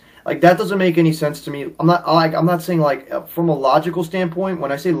teammates? Like that doesn't make any sense to me. I'm not saying like from a logical standpoint.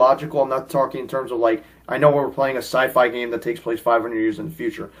 When I say logical, I'm not talking in terms of like I know we're playing a sci-fi game that takes place 500 years in the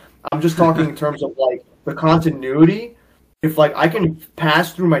future. I'm just talking in terms of like the continuity. If like I can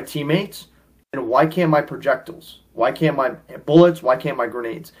pass through my teammates, then why can't my projectiles? Why can't my bullets? Why can't my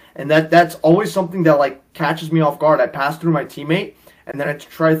grenades? And that's always something that like catches me off guard. I pass through my teammate and then I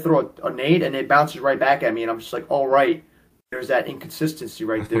try to throw a nade and it bounces right back at me and I'm just like, all right, there's that inconsistency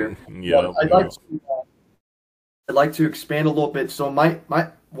right there. Yeah. But I'd like to expand a little bit. So my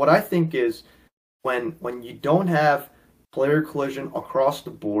what I think is when you don't have player collision across the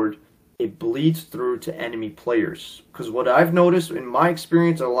board, it bleeds through to enemy players. Because what I've noticed in my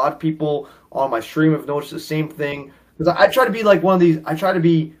experience, and a lot of people on my stream have noticed the same thing. Because I try to be like one of these. I try to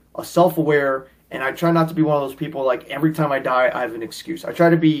be a self-aware, and I try not to be one of those people like every time I die, I have an excuse. I try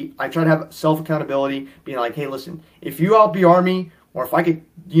to have self-accountability, being like, hey, listen, if you out BR me, or if I get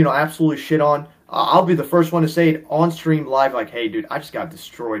absolutely shit on, I'll be the first one to say it on stream live, like, hey, dude, I just got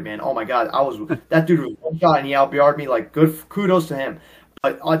destroyed, man. Oh my god, that dude was one shot and he out BR'd me. Like, good kudos to him.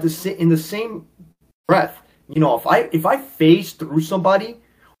 But in the same breath, if I phase through somebody,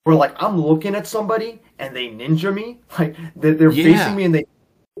 or like I'm looking at somebody and they ninja me, like they're Yeah. facing me and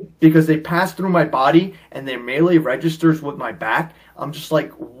because they pass through my body and their melee registers with my back, I'm just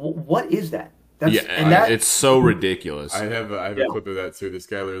like, what is that? It's so ridiculous. I have a Yeah. clip of that too. This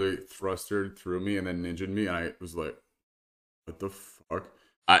guy literally thrusted through me and then ninja'd me, and I was like, "What the fuck?"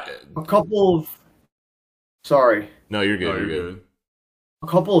 I a couple of sorry. no, you're good. Oh, you're you're good. good. A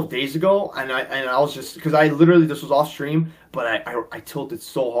couple of days ago, and I was just because I literally this was off stream, but I tilted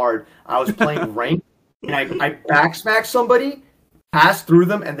so hard. I was playing ranked, and I backsmacked somebody, passed through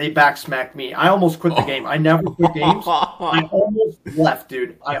them, and they backsmacked me. I almost quit the game. I never quit games. I almost left,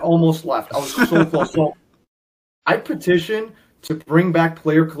 dude. I almost left. I was so close. So I petition to bring back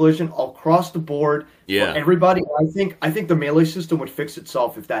player collision across the board Yeah. for everybody. I think the melee system would fix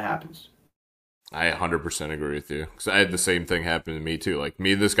itself if that happens. I 100% agree with you. Because I had the same thing happen to me, too. Like,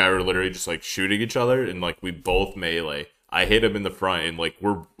 me and this guy were literally just, like, shooting each other, and, like, we both melee. I hit him in the front, and, like,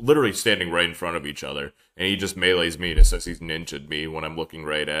 we're literally standing right in front of each other. And he just melees me, and it says he's ninja'd me when I'm looking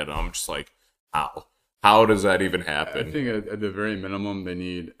right at him. I'm just like, how? How does that even I happen? think at the very minimum they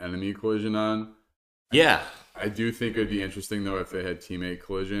need enemy collision on. Yeah. I do think it'd be interesting though if they had teammate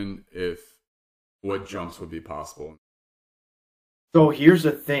collision, if what jumps would be possible. So here's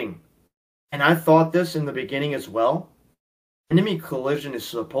the thing, and I thought this in the beginning as well. Enemy collision is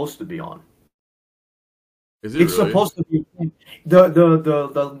supposed to be on. Is it It's really? supposed to be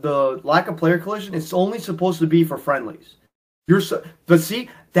the lack of player collision. It's only supposed to be for friendlies. But see,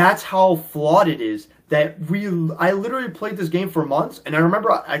 that's how flawed it is. I literally played this game for months, and I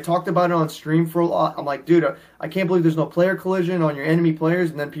remember I talked about it on stream for a lot. I'm like, dude, I can't believe there's no player collision on your enemy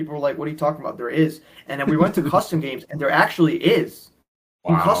players. And then people were like, what are you talking about? There is. And then we went to custom games, and there actually is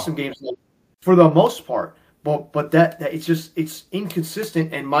in custom games, like, for the most part. But that it's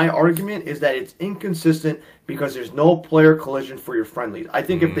inconsistent, and my argument is that it's inconsistent because there's no player collision for your friendlies. I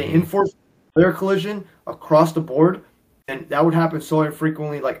think if they enforce player collision across the board, and that would happen so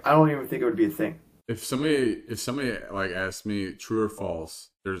infrequently, like I don't even think it would be a thing. If somebody like asked me true or false,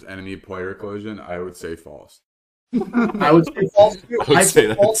 there's enemy player collision, I would say false. I would say false too. I would say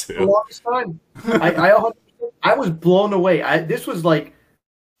that false too. for the longest time. I was blown away. This was like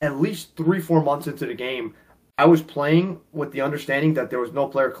at least 3-4 months into the game. I was playing with the understanding that there was no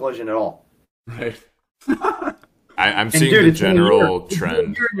player collision at all. Right. I'm seeing the general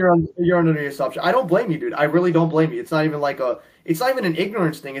trend. You're under the assumption. I don't blame you, dude. I really don't blame you. It's not even an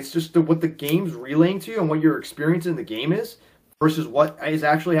ignorance thing. It's just what the game's relaying to you and what your experience in the game is versus what is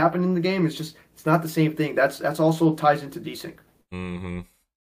actually happening in the game. It's not the same thing. That's also ties into desync. Mm-hmm.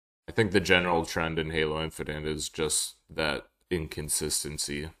 I think the general trend in Halo Infinite is just that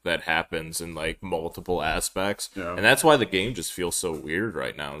inconsistency that happens in like multiple aspects, and that's why the game just feels so weird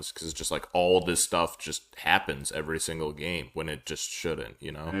right now, is because it's just like all this stuff just happens every single game when it just shouldn't,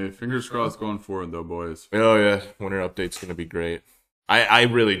 you know. Hey, fingers crossed going forward though, boys. Oh yeah, winter update's gonna be great. I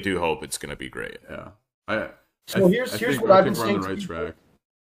really do hope it's gonna be great. Yeah. Here's what I've been saying. We're on the right track.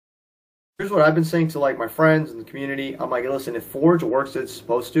 Here's what I've been saying to like my friends and the community. I'm like, listen, if Forge works as it's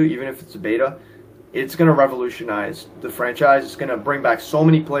supposed to, even if it's a beta, it's going to revolutionize the franchise. It's going to bring back so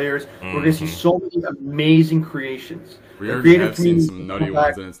many players. We're going to see so many amazing creations. We already have seen some nutty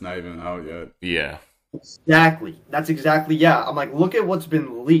ones, and it's not even out yet. Yeah. Exactly. That's exactly, yeah. I'm like, look at what's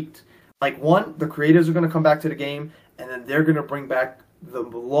been leaked. Like, one, the creators are going to come back to the game, and then they're going to bring back the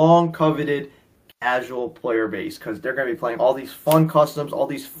long-coveted casual player base, because they're going to be playing all these fun customs, all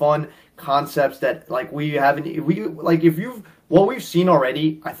these fun concepts that, like, what we've seen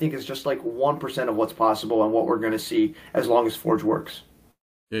already, I think, is just like 1% of what's possible and what we're going to see as long as Forge works.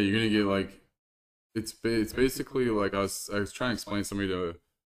 Yeah, you're going to get like, it's basically like I was trying to explain to somebody to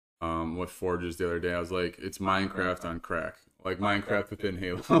what Forge is the other day. I was like, it's Minecraft on crack, like Minecraft within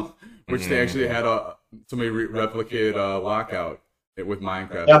Halo, which they actually had somebody replicated Lockout with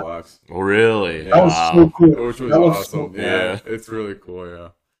Minecraft blocks. Oh, really? That was so cool. Which was awesome. So cool. Yeah, it's really cool. Yeah,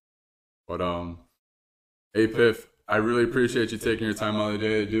 but hey Piff, I really appreciate you taking your time out of the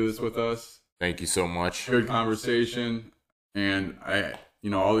day to do this with us. Thank you so much. Good conversation, and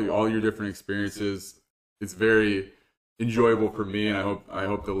all your different experiences. It's very enjoyable for me, and I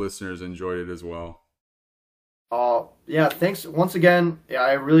hope the listeners enjoyed it as well. Yeah, thanks once again. Yeah,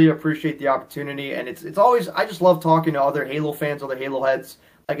 I really appreciate the opportunity, and it's always, I just love talking to other Halo fans, other Halo heads.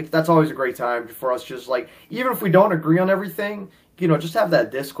 Like, that's always a great time for us. Just like, even if we don't agree on everything, just have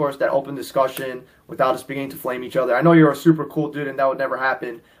that discourse, that open discussion without us beginning to flame each other. I know you're a super cool dude, and that would never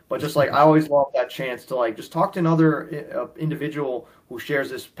happen. But just like, I always love that chance to like just talk to another individual who shares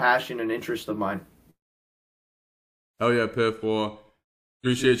this passion and interest of mine. Hell yeah, Piff. Well,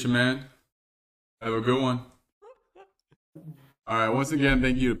 appreciate you, man. Have a good one. All right, once again,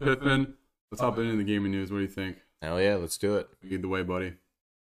 thank you to Piffin. Let's hop into the gaming news. What do you think? Hell yeah, let's do it. Lead the way, buddy.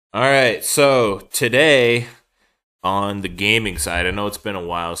 All right, so today on the gaming side, I know it's been a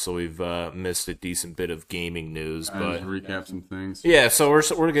while, so we've missed a decent bit of gaming news, but just recap some things. Yeah, so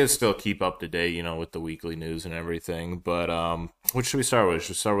we're gonna still keep up to date, with the weekly news and everything. But what should we start with? Should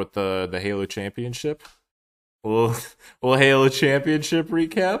we start with the Halo Championship? Well, Halo Championship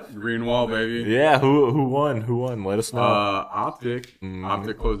recap. Green Wall, baby. Yeah, who won? Who won? Let us know. Optic.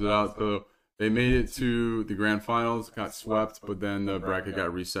 Optic closed it out. So they made it to the grand finals, got swept, but then the bracket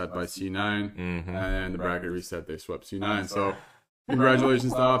got reset by C9, and the bracket reset, they swept C9. So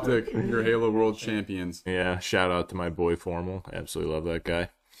congratulations to Optic, you're Halo World Champions. Yeah, shout out to my boy Formal. I absolutely love that guy.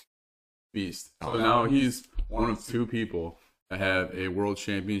 Beast. So now he's one of 2 people that have a World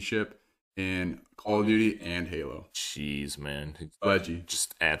Championship in Call of Duty and Halo. Jeez, man. Leggy.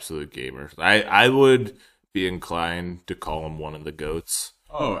 Just absolute gamer. I would be inclined to call him one of the GOATs.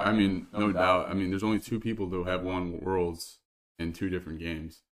 Oh, I mean, no doubt. I mean, there's only 2 people who have won Worlds in 2 different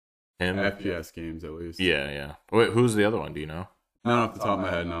games. Him? FPS games, at least. Yeah. Wait, who's the other one? Do you know? Not off the top of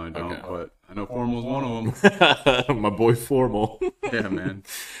my head, no, I don't. Okay. But I know Formal's one of them. My boy Formal. Yeah, man.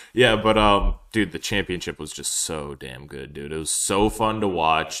 Yeah, but dude, the championship was just so damn good, dude. It was so fun to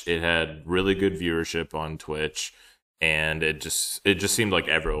watch. It had really good viewership on Twitch, and it just seemed like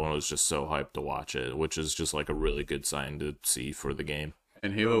everyone was just so hyped to watch it, which is just like a really good sign to see for the game.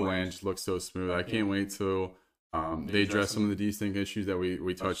 And Halo Land just looks so smooth. I can't wait till They addressed some of the desync issues that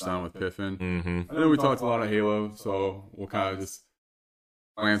we touched on with Piffin. Mm-hmm. And then we talked a lot of Halo, so we'll kind of just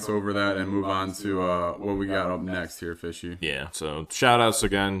glance over that and move on to what we got up next here, Fishy. Yeah, so shout outs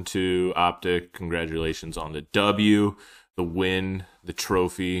again to Optic. Congratulations on the W, the win, the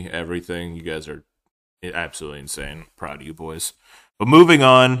trophy, everything. You guys are absolutely insane. Proud of you boys. But moving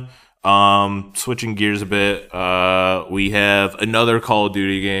on, switching gears a bit, we have another Call of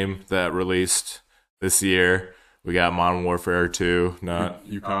Duty game that released this year. We got Modern Warfare 2. Not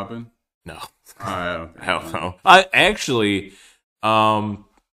you copping? No. I Hell no. I actually,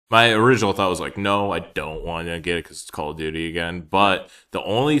 my original thought was like, no, I don't want to get it because it's Call of Duty again. But the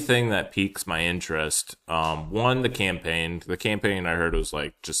only thing that piques my interest, one, the campaign. The campaign I heard was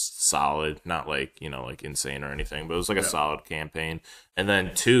like just solid, not like, like insane or anything, but it was like a solid campaign. And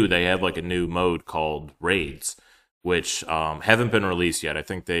then two, they have like a new mode called Raids, which haven't been released yet. I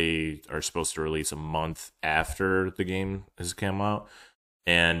think they are supposed to release a month after the game has come out.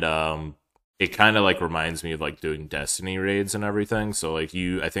 And it kind of like reminds me of like doing Destiny raids and everything. So like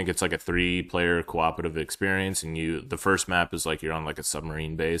I think it's like a 3-player cooperative experience, and the first map is like you're on like a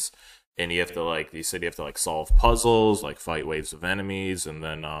submarine base, and you have to like solve puzzles, like fight waves of enemies, and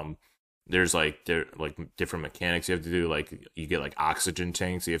then there's like different mechanics you have to do. Like you get like oxygen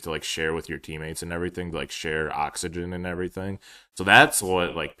tanks you have to like share with your teammates and everything, to like share oxygen and everything. So that's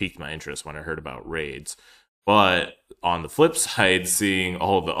what like piqued my interest when I heard about raids. But on the flip side, seeing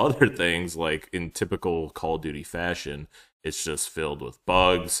all the other things, like in typical Call of Duty fashion, it's just filled with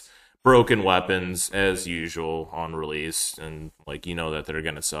bugs, broken weapons as usual on release, and like that they're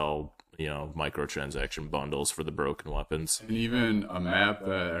gonna sell microtransaction bundles for the broken weapons. And even a map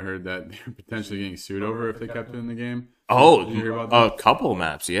that I heard that they're potentially getting sued over if they kept it in the game. Oh, did you hear about that? A couple of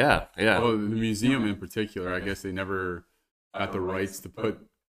maps, yeah. Well, the museum in particular, I guess they never got the rights to put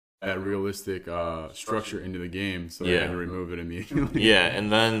that realistic structure into the game, so they had to remove it immediately. Yeah,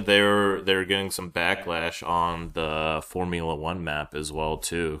 and then they're getting some backlash on the Formula 1 map as well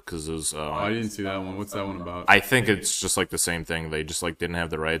too, because it was. I didn't see that one. What's that one about? I think it's just like the same thing. They just like didn't have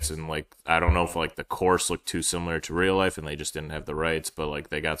the rights, and like I don't know if like the course looked too similar to real life, and they just didn't have the rights. But like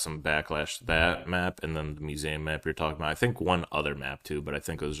they got some backlash to that map, and then the museum map you're talking about. I think one other map too, but I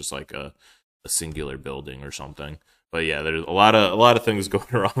think it was just like a singular building or something. But yeah, there's a lot of things going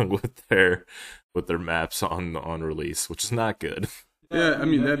wrong with their maps on release, which is not good. Yeah, I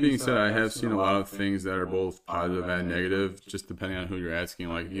mean, that being said, I have seen a lot of things that are both positive and negative, just depending on who you're asking.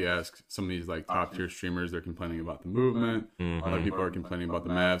 Like, if you ask some of these like top tier streamers, they're complaining about the movement. Mm-hmm. Other people are complaining about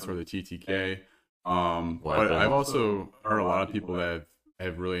the maps or the TTK. But I've also heard a lot of people that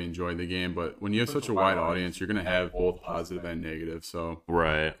have really enjoyed the game. But when you have such a wide audience, you're gonna have both positive and negative. So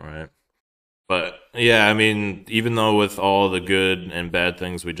right. But yeah, I mean, even though with all the good and bad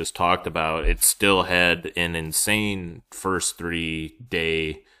things we just talked about, it still had an insane first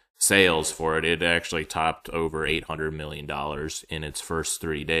 3-day sales for it. It actually topped over $800 million in its first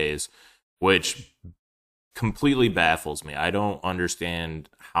 3 days, which completely baffles me. I don't understand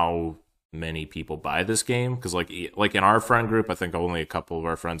how many people buy this game, because like in our friend group, I think only a couple of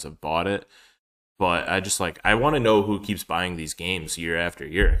our friends have bought it. But I want to know who keeps buying these games year after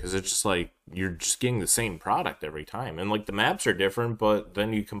year, because it's just like you're just getting the same product every time. And like the maps are different, but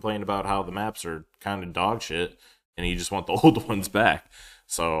then you complain about how the maps are kind of dog shit and you just want the old ones back.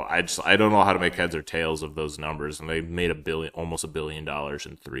 So I don't know how to make heads or tails of those numbers. And they made almost $1 billion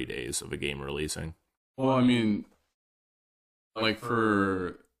in 3 days of a game releasing. Well, I mean, like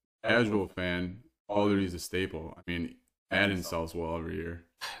for casual fan, Call of Duty is a staple. I mean, Madden sells well every year.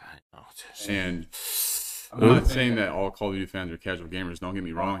 And I'm not saying that all Call of Duty fans are casual gamers. Don't get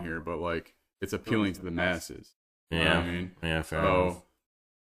me wrong here, but like it's appealing to the masses. Yeah, you know what I mean, yeah, fair enough.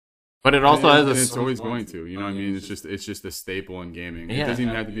 But it also has it's always going to. You know what I mean? It's just a staple in gaming. It doesn't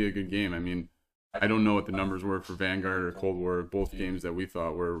even have to be a good game. I mean, I don't know what the numbers were for Vanguard or Cold War, both games that we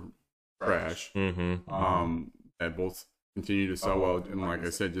thought were trash. Mm-hmm. That both continue to sell well, and like I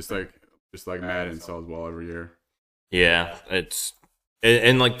said, just like Madden sells well every year. Yeah, it's.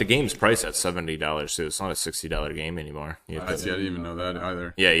 And like the game's priced at $70 too. It's not a $60 game anymore. I didn't even know that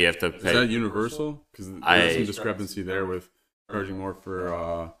either. Yeah, you have to pay. Is that universal? Because there's some discrepancy there with charging more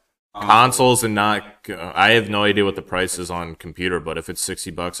for consoles and not. I have no idea what the price is on computer, but if it's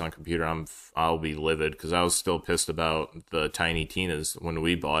 $60 on computer, I'll be livid, because I was still pissed about the Tiny Tina's when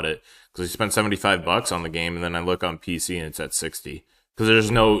we bought it, because we spent $75 on the game, and then I look on PC and it's at $60. Because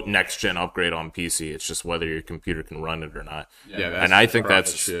there's no next-gen upgrade on PC. It's just whether your computer can run it or not. Yeah, and I think I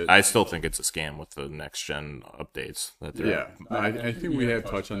still think it's a scam with the next-gen updates. I think we have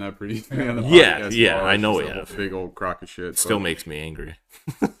touched on that previously on the podcast. Yeah, I know we have. Big old crock of shit. Still makes me angry.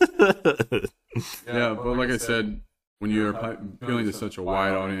 Yeah, but like I said, when you're appealing to such a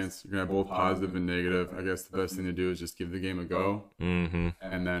wide audience, you're gonna have both positive and negative. I guess the best thing to do is just give the game a go, Mm-hmm.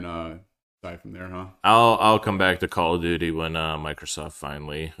 and then decide from there, huh? I'll come back to Call of Duty when Microsoft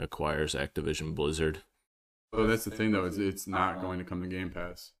finally acquires Activision Blizzard. So that's the thing, though, is it's not going to come to Game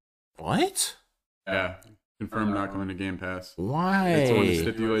Pass. What? Yeah, confirmed not going to Game Pass. Why? It's one of the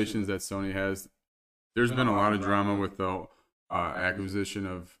stipulations that Sony has. There's been a lot of drama with the acquisition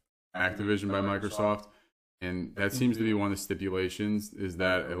of Activision by Microsoft, and that seems to be one of the stipulations, is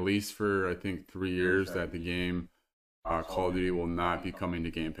that at least for, I think, 3 years, that the game Call of Duty will not be coming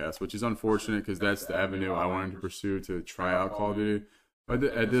to Game Pass, which is unfortunate because that's the avenue I wanted to pursue to try out Call of Duty. But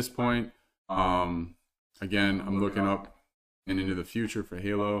at this point, again, I'm looking up and into the future for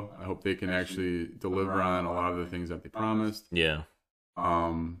Halo. I hope they can actually deliver on a lot of the things that they promised. Yeah. But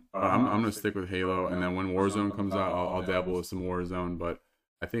I'm gonna stick with Halo, and then when Warzone comes out, I'll dabble with some Warzone. But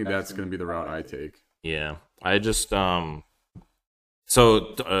I think that's gonna be the route I take. Yeah. I just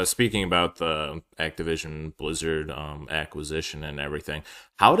So speaking about the Activision Blizzard acquisition and everything,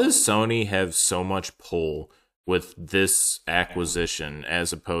 how does Sony have so much pull with this acquisition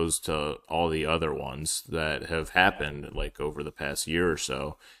as opposed to all the other ones that have happened like over the past year or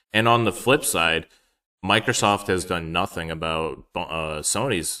so? And on the flip side, Microsoft has done nothing about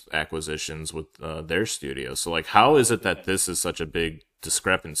Sony's acquisitions with their studios. So like, how is it that this is such a big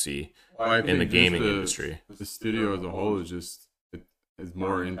discrepancy in the gaming industry? The studio as a whole is just has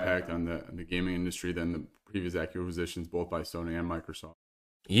more impact on the gaming industry than the previous acquisitions, both by Sony and Microsoft.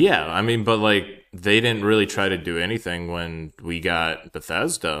 Yeah, I mean, but like they didn't really try to do anything when we got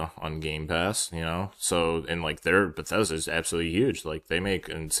Bethesda on Game Pass, you know? So, and like their Bethesda is absolutely huge. Like they make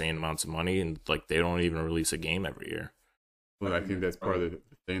insane amounts of money and like they don't even release a game every year. But I think that's part of the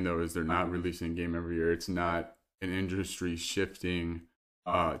thing though, is they're not releasing a game every year. It's not an industry shifting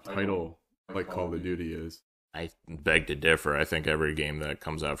title like Call of Duty is. I beg to differ. I think every game that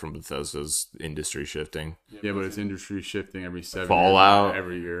comes out from Bethesda is industry shifting. Yeah, but it's industry shifting every 7 Fallout. years,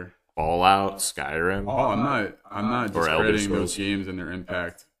 every year. Fallout, Skyrim. Oh, I'm not Or Elder discrediting those Scrolls. games and their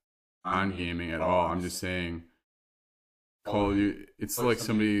impact on gaming at all. I'm just saying, Call of Duty, it's like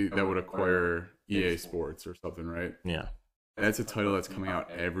somebody that would acquire EA Sports or something, right? Yeah. That's a title that's coming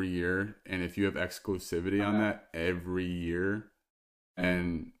out every year, and if you have exclusivity on that every year,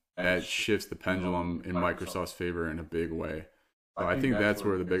 and that shifts the pendulum in Microsoft's favor in a big way. So I think that's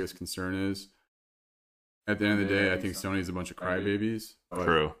where the biggest concern is. At the end of the day, I think Sony's a bunch of crybabies.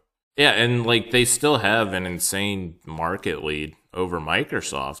 True. Yeah, and like they still have an insane market lead over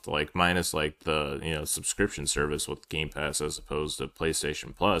Microsoft, like minus like the, you know, subscription service with Game Pass as opposed to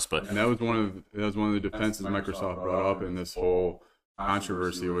PlayStation Plus. But And that was one of the defenses Microsoft brought up in this whole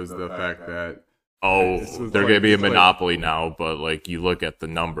controversy, was the fact that they're gonna be a monopoly now, but like you look at the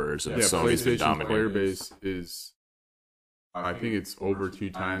numbers and Sony's been PlayStation's player dominating. base is, I think it's over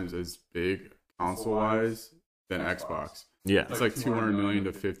 2 times as big console-wise than Xbox. Yeah. It's like 200 million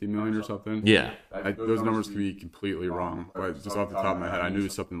to 50 million or something. Yeah. Those numbers could be completely wrong, but just off the top of my head, I knew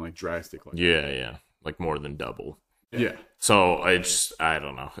something like drastic. Like Yeah. Like more than double. yeah. So I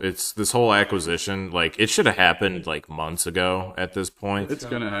don't know. It's this whole acquisition, like it should have happened like months ago at this point. It's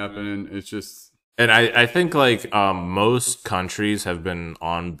gonna happen, and it's just. And I think like most countries have been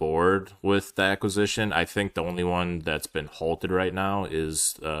on board with the acquisition. I think the only one that's been halted right now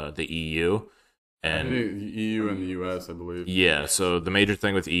is the EU. I And think the EU and the US, I believe. yeah, so the major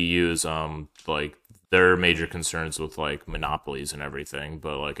thing with EU is like their major concerns with like monopolies and everything.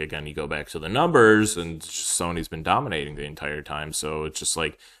 But like again, you go back to the numbers, and Sony's been dominating the entire time. So it's just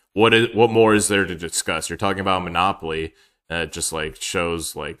like what more is there to discuss? You're talking about monopoly. It just like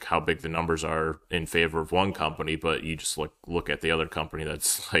shows like how big the numbers are in favor of one company, but you just look at the other company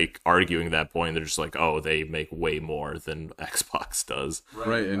that's like arguing that point. They're just like, oh, they make way more than Xbox does.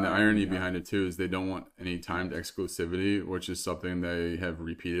 Right, and the irony behind it too is they don't want any timed exclusivity, which is something they have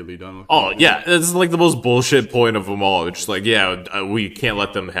repeatedly done. With Oh yeah, it's like the most bullshit point of them all. It's just like, yeah, we can't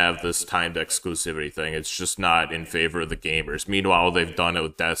let them have this timed exclusivity thing. It's just not in favor of the gamers. Meanwhile, they've done it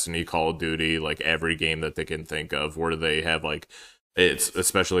with Destiny, Call of Duty, like every game that they can think of, where they have like, it's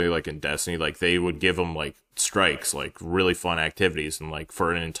especially like in Destiny, like they would give them like strikes, like really fun activities, and like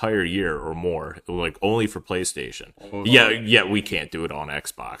for an entire year or more, like only for PlayStation. Yeah, we can't do it on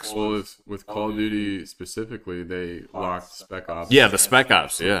Xbox. Well, with Call of Duty specifically, they locked Spec Ops. Yeah, the Spec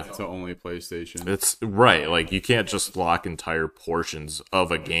Ops, yeah. To only PlayStation. It's right. Like you can't just lock entire portions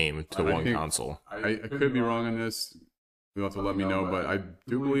of a game to one console. I could be wrong on this. You'll have to let me know, but I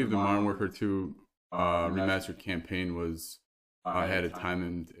do believe the Modern Warfare 2 remastered campaign was had a time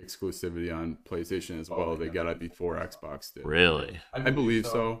and exclusivity on PlayStation as well. They got it before Xbox did. Really? I believe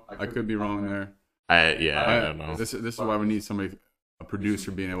so. I could be wrong there. I don't know. This is why we need somebody, a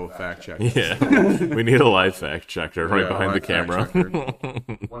producer, being able to fact check. Yeah, we need a live fact checker right behind the camera.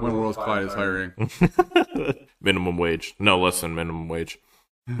 When World's Clyde is hiring, minimum wage, no less than minimum wage.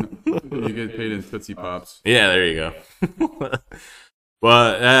 you get paid in Tootsie Pops. Yeah, there you go.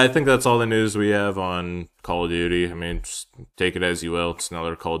 But I think that's all the news we have on Call of Duty. I mean, just take it as you will. It's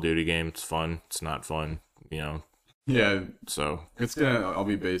another Call of Duty game. It's fun. It's not fun, Yeah, So it's gonna all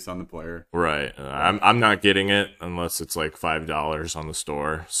be based on the player. right, I'm not getting it unless it's like $5 on the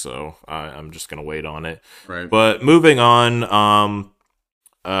store. So I'm just gonna wait on it. Right. But moving on,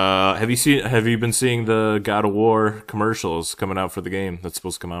 have you been seeing the God of War commercials coming out for the game? That's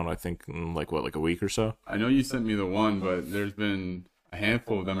supposed to come out, I think, in like a week or so. I know you sent me the one, but there's been a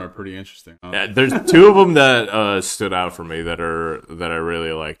handful of them are pretty interesting. Huh? Yeah, there's two of them that stood out for me that I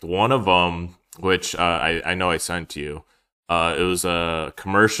really liked. One of them, which I know I sent to you, it was a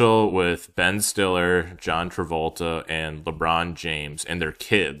commercial with Ben Stiller, John Travolta, and LeBron James and their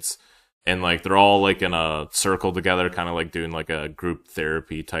kids. And like they're all like in a circle together, kind of like doing like a group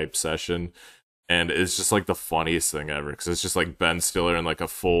therapy type session. And it's just like the funniest thing ever, because it's just like Ben Stiller in like a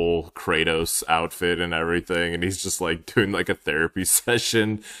full Kratos outfit and everything, and he's just like doing like a therapy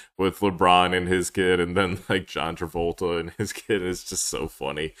session with LeBron and his kid, and then like John Travolta and his kid. Is just so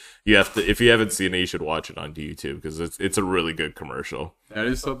funny. You have to, if you haven't seen it, you should watch it on YouTube, because it's a really good commercial. That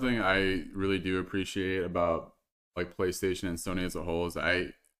is something I really do appreciate about like PlayStation and Sony as a whole. Is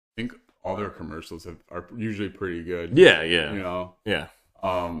I think all their commercials are usually pretty good. Yeah. Yeah.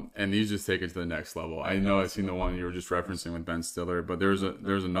 And these just take it to the next level. I know I've seen the one you were just referencing with Ben Stiller, but there's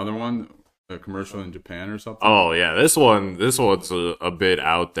another one, a commercial in Japan or something. Oh yeah, this one's a bit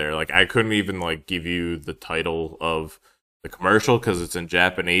out there. Like I couldn't even like give you the title of the commercial because it's in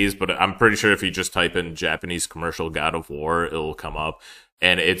Japanese, but I'm pretty sure if you just type in Japanese commercial God of War, it'll come up,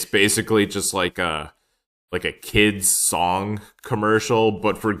 and it's basically just like a kid's song commercial,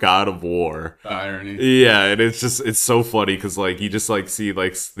 but for God of War. The irony. Yeah, and it's so funny because like you just like see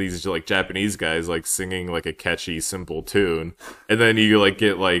like these like Japanese guys like singing like a catchy, simple tune, and then you like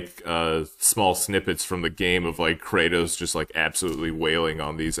get like small snippets from the game of like Kratos just like absolutely wailing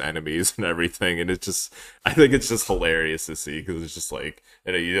on these enemies and everything, and I think it's just hilarious to see, because it's just like,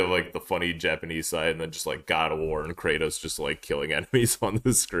 you have like the funny Japanese side, and then just like God of War and Kratos just like killing enemies on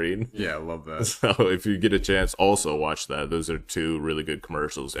the screen. Yeah, I love that. So if you get a chance, also watch that. Those are two really good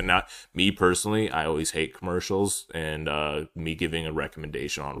commercials. And not me personally, I always hate commercials, and me giving a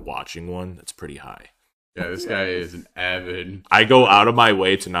recommendation on watching one, that's pretty high. Yeah, this guy is an avid. I go out of my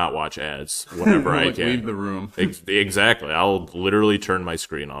way to not watch ads whenever I can. Leave the room. Exactly. I'll literally turn my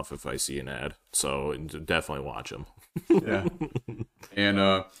screen off if I see an ad. So definitely watch them. Yeah. And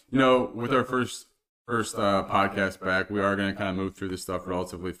with our first podcast back, we are going to kind of move through this stuff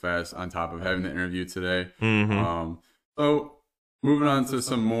relatively fast, on top of having the interview today. Mm-hmm. So moving on to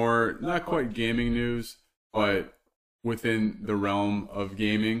some more, not quite gaming news, but within the realm of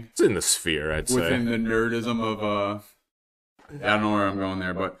gaming. It's in the sphere, I'd say. Within the nerdism of, I don't know where I'm going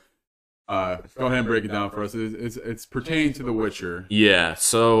there, but go ahead and break it down for us. It's pertaining to The Witcher. Yeah,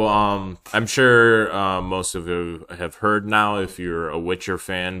 so I'm sure most of you have heard now if you're a Witcher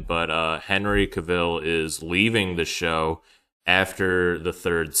fan, but Henry Cavill is leaving the show after the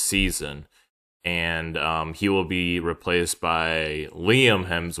 3rd season. And he will be replaced by Liam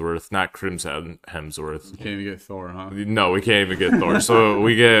Hemsworth, not Crimson Hemsworth. You can't even get Thor, huh? No, we can't even get Thor. So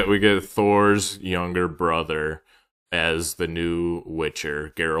we get Thor's younger brother as the new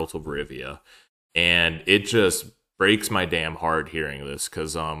Witcher, Geralt of Rivia. And it just breaks my damn heart hearing this,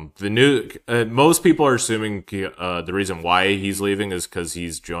 because most people are assuming the reason why he's leaving is because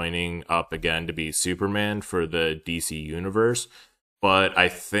he's joining up again to be Superman for the DC universe. But I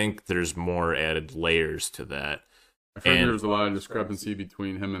think there's more added layers to that. I've heard there's a lot of discrepancy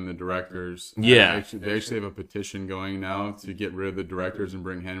between him and the directors. Yeah. They actually have a petition going now to get rid of the directors and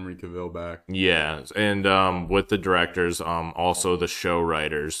bring Henry Cavill back. Yeah, and with the directors, also the show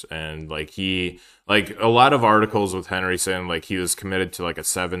writers, and a lot of articles with Henry saying like he was committed to like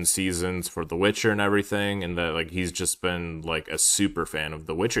 7 seasons for The Witcher and everything, and that like he's just been like a super fan of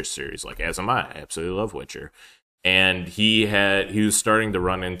the Witcher series, like as am I. I absolutely love Witcher. And he was starting to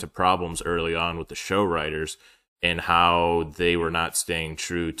run into problems early on with the show writers, and how they were not staying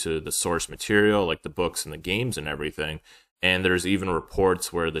true to the source material, like the books and the games and everything. And there's even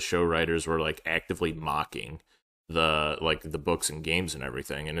reports where the show writers were like actively mocking the books and games and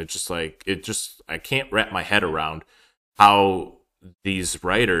everything. And I can't wrap my head around how these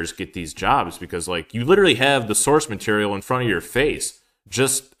writers get these jobs because like you literally have the source material in front of your face.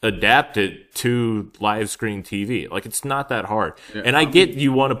 Just adapt it to live screen TV. Like it's not that hard. Yeah, and I get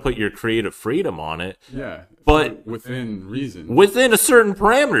you want to put your creative freedom on it. Yeah. But within reason. Within a certain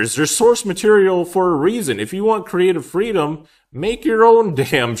parameters. There's source material for a reason. If you want creative freedom, make your own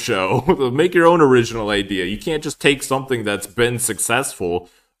damn show. Make your own original idea. You can't just take something that's been successful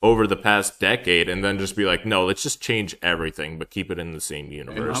over the past decade and then just be like, no, let's just change everything but keep it in the same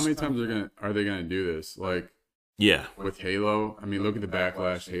universe. And how many times are they gonna do this? Like, yeah, with Halo, I mean, look at the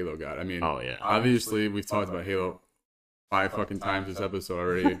backlash Halo got. I mean, oh yeah, obviously we've talked about Halo 5 fucking times this episode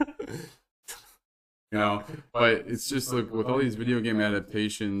already. You know, but it's just like with all these video game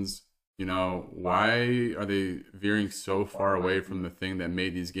adaptations, you know, why are they veering so far away from the thing that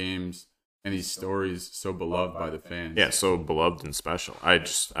made these games and these stories so beloved by the fans? Yeah, so beloved and special. I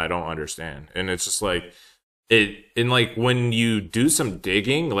don't understand. And it's just like like when you do some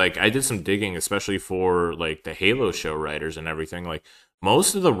digging, like I did some digging, especially for like the Halo show writers and everything, like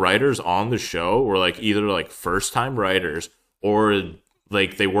most of the writers on the show were like either like first time writers or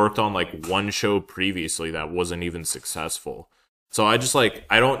like they worked on like one show previously that wasn't even successful. So I just like,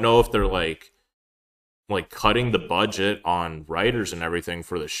 I don't know if they're like cutting the budget on writers and everything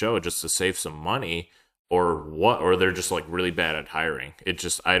for the show just to save some money or what, or they're just like really bad at hiring. It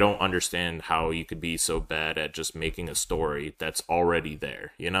just, I don't understand how you could be so bad at just making a story that's already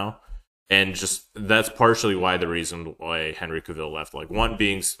there, you know? And just, that's partially why the reason why Henry Cavill left. Like, one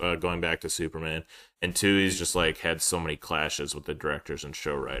being going back to Superman, and two, he's just like had so many clashes with the directors and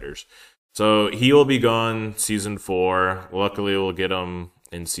show writers. So he will be gone season 4. Luckily, we'll get him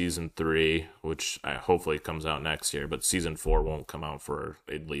in season 3, which hopefully comes out next year. But season 4 won't come out for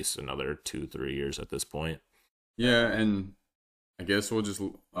at least another 2-3 years at this point. Yeah, and I guess we'll just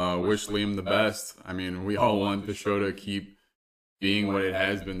wish Liam the best. I mean, we all want the show to keep being what it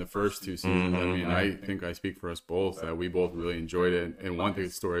has been the first 2 seasons. I mean, I think I speak for us both that we both really enjoyed it and want the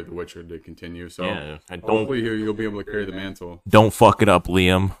story of The Witcher to continue. So yeah, hopefully you'll be able to carry the mantle. Don't fuck it up,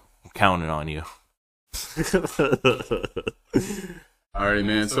 Liam. I'm counting on you. Alright,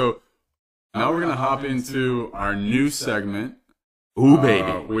 man. So now we're going to hop into our new segment. Ooh,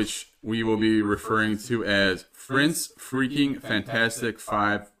 baby. Which we will be referring to as Friends Freaking Fantastic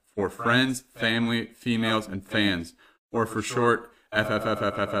 5 for friends, family, females, and fans. Or for short,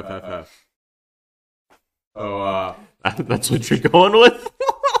 FFFFFFF. So, that's what you're going with?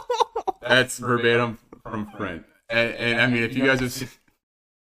 That's verbatim from Friend. And I mean, if you guys have seen...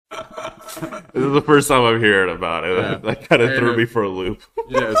 This is the first time I'm hearing about it. Yeah. That kind of threw me for a loop.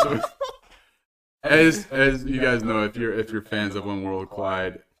 Yeah, so as you guys know, if you're fans of When World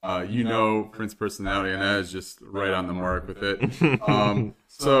Collide, you know Prince's personality, and that is just right on the mark with it.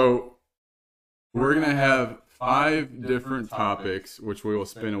 So we're gonna have 5 different topics, which we will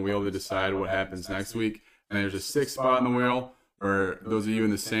spin a wheel to decide what happens next week. And there's a 6th spot in the wheel, where those of you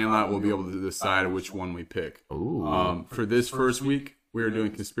in the Sandlot will be able to decide which one we pick. Ooh. For this first week, we are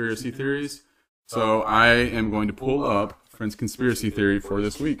doing conspiracy theories. So I am going to pull up Friend's conspiracy theory for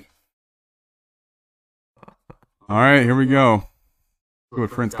this week. All right, here we go. See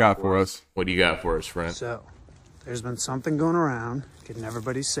what Friend's got for us. What do you got for us, Friend? So, there's been something going around, getting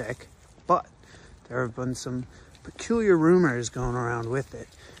everybody sick, but there have been some peculiar rumors going around with it.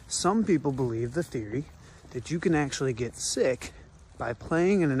 Some people believe the theory that you can actually get sick by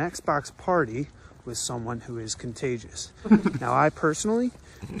playing in an Xbox party with someone who is contagious. Now, I personally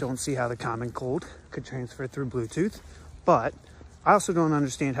don't see how the common cold could transfer through Bluetooth, but I also don't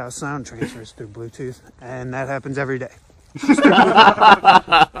understand how sound transfers through Bluetooth, and that happens every day.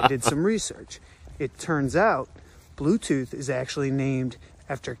 I did some research. It turns out Bluetooth is actually named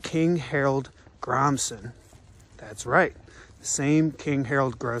after King Harold Gromson. That's right. The same King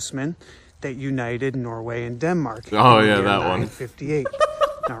Harold Grossman that united Norway and Denmark. Oh, yeah, that one. 958.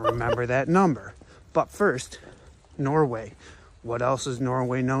 Now remember that number. But first, Norway. What else is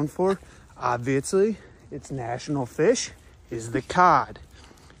Norway known for? Obviously, its national fish is the cod.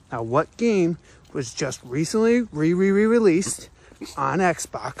 Now, what game was just recently re-released on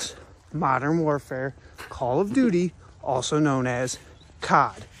Xbox? Modern Warfare, Call of Duty, also known as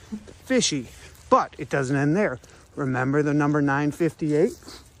COD. Fishy. But it doesn't end there. Remember the number 958?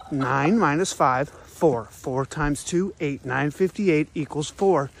 9 minus 5, 4. 4 times 2, 8. 958 equals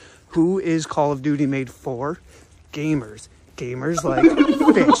 4. Who is Call of Duty made for? Gamers. Gamers like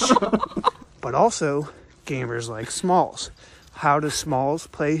fish. But also gamers like Smalls. How does Smalls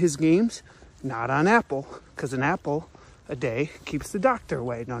play his games? Not on Apple, because an apple a day keeps the doctor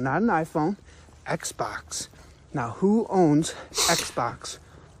away. No, not an iPhone. Xbox. Now, who owns Xbox?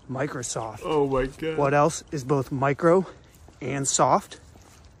 Microsoft. Oh my god. What else is both micro and soft?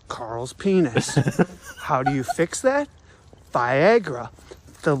 Carl's penis. How do you fix that? Viagra.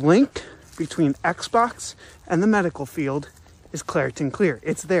 The link between Xbox and the medical field is Claritin Clear.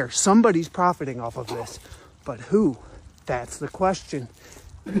 It's there. Somebody's profiting off of this. But who? That's the question.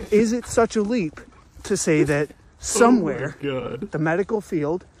 Is it such a leap to say that somewhere the medical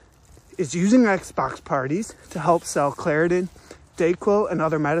field is using Xbox parties to help sell Claritin, Dayquil, and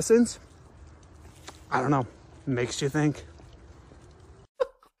other medicines? I don't know. Makes you think.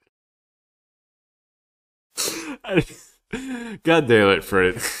 God damn it,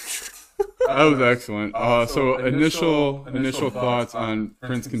 Fred. That was excellent. So initial thoughts on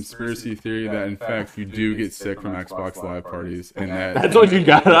Prince's conspiracy theory that in fact you do get sick from Xbox Live parties, and That's what you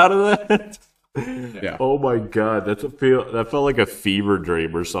got out of that? Yeah. Oh my god, that felt like a fever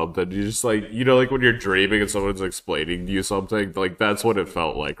dream or something. You just like, you know, like when you're dreaming and someone's explaining to you something, like that's what it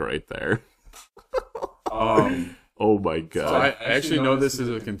felt like right there. Oh my god. So I actually know this is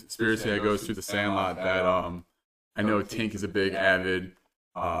a conspiracy that goes through the Sandlot that I know Tink is a big avid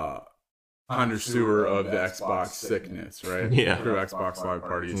connoisseur of the Xbox sickness, right? Yeah. Through Xbox Live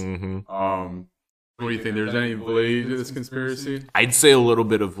parties. Mm-hmm. What do you think? There's any validity to this conspiracy? I'd say a little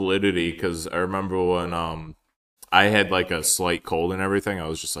bit of validity, because I remember when I had like a slight cold and everything, I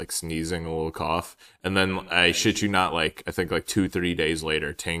was just like sneezing, a little cough, and then I shit you not, like I think like 2-3 days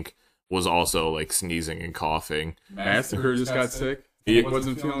later, Tink was also like sneezing and coughing. Master just got sick. He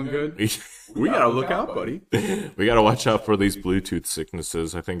wasn't feeling good. We gotta look out, buddy. We gotta watch out for these Bluetooth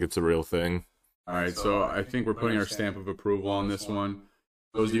sicknesses. I think it's a real thing. All right, so I think we're putting our stamp of approval on this one.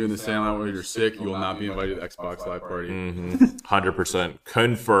 Those of you in the Sandlot where you're sick, you will not be invited to the Xbox Live party. 100%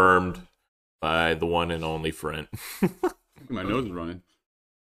 confirmed by the one and only Front. My nose is running.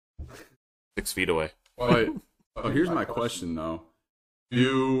 6 feet away. But here's my question though: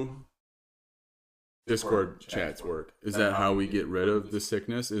 do Discord chats work? Is that how we get rid of the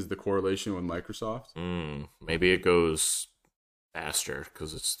sickness? Is the correlation with Microsoft? Maybe it goes faster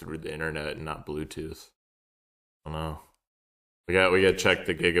because it's through the internet and not Bluetooth. I don't know. We got to check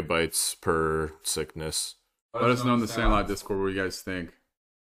the gigabytes per sickness. Let us know in the Sandlot Discord what you guys think.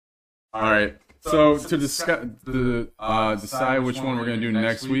 All right. So to discuss, decide which one we're gonna do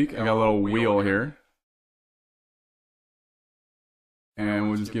next week, I got a little wheel here, and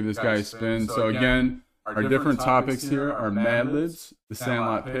we'll just give this guy a spin. So again, our different topics here are Mad Libs, the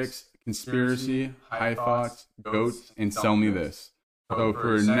Sandlot picks, conspiracy, High Fox, goats, and sell me this. So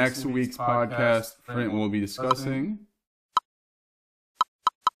for next week's podcast, Flint will be discussing.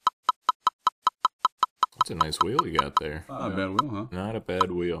 That's a nice wheel you got there. Not a bad wheel, huh? Not a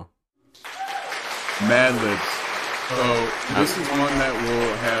bad wheel. Mad Libs. So this is one that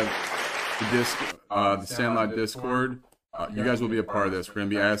will have the Sandlot Discord. You guys will be a part of this. We're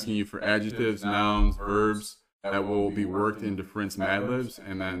going to be asking you for adjectives, nouns, verbs that will be worked into Flint's Mad Libs,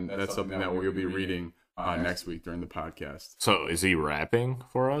 and then that's something that we'll be reading next week during the podcast. So is he rapping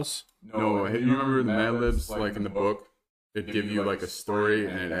for us? No, you remember the Mad Libs, like in the book? It'd give you like a story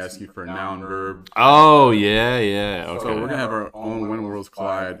and it'd ask you for a noun, verb. Oh, yeah. Okay. So we're going to have our own When Worlds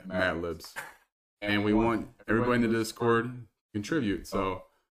Collide Mad Libs. And we want everybody in the Discord to contribute. So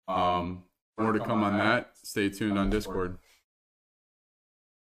more to come on that. Stay tuned on Discord.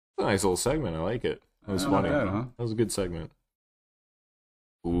 A nice little segment. I like it. That was funny. Bad, huh? That was a good segment.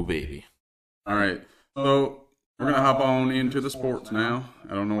 Ooh, baby. All right. So we're going to hop on into the sports now.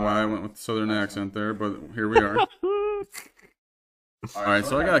 I don't know why I went with the southern accent there, but here we are. All right,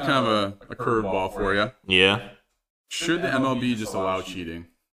 so I got kind of a curveball for you. Yeah. Should the MLB just allow cheating?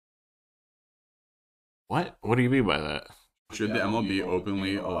 What? What do you mean by that? Should the MLB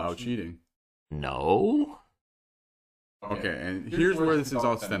openly allow cheating? No. Okay, and here's where this is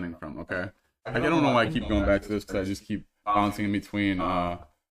all stemming from, okay? I don't know why I keep going back to this because I just keep bouncing in between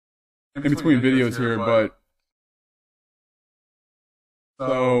videos here, but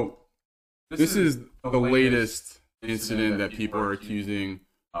so this is the latest incident that people are accusing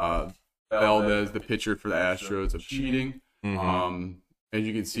Valdez, the pitcher for the Astros, of cheating. As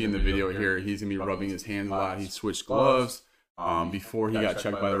you can see in the video here, he's going to be rubbing his hands a lot. He switched gloves. Before he got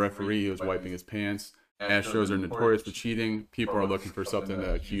checked by the referee, he was wiping his pants. Astros are notorious for cheating. People are looking for something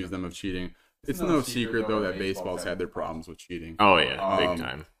to accuse them of cheating. It's no secret, though, that baseball's had their problems with cheating. Oh, yeah. Big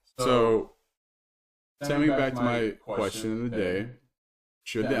time. So, coming back to my question of the day,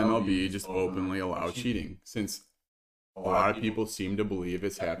 should the MLB just openly allow cheating? Since a lot of people seem to believe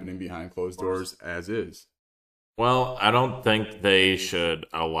it's happening behind closed doors as is. Well, I don't think they should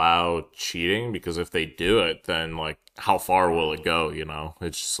allow cheating, because if they do it, then like how far will it go, you know?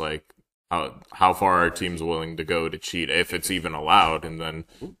 It's just like how far are teams willing to go to cheat if it's even allowed, and then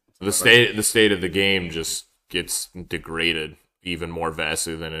the state of the game just gets degraded even more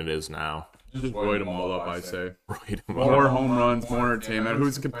vastly than it is now. Just void them all up, I say. Right. More home runs, more entertainment.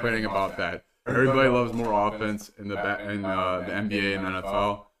 Who's complaining about that? Everybody loves more offense in the NBA and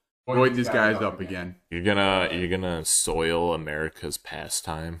NFL. Void these guys up again. You're gonna soil America's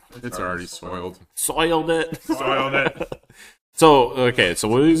pastime. It's already soiled. Soiled it. Soiled it. So okay, so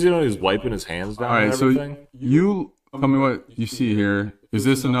what he's doing is wiping his hands down. All right, and so everything. you tell me what you see here. Is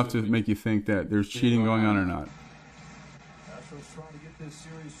this enough to make you think that there's cheating going on or not?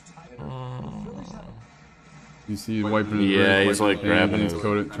 You see he's wiping his Yeah, wrist, he's wiping like his hands, grabbing and his.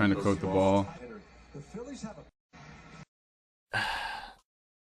 he's trying to coat the ball.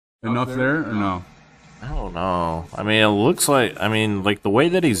 Enough there or no? I don't know. I mean, it looks like. I mean, like the way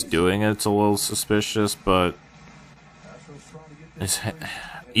that he's doing it's a little suspicious, but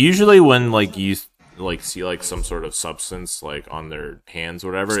usually when like you like see like some sort of substance like on their hands or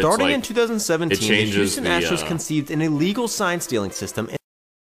whatever. Starting it's, like, in 2017, it the changes Houston the, Astros conceived an illegal sign stealing system.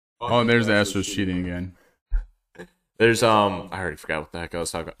 Oh, there's the Astros cheating again. There's I already forgot what the heck I was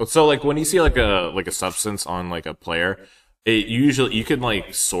talking about. So like when you see like a substance on like a player, it usually you can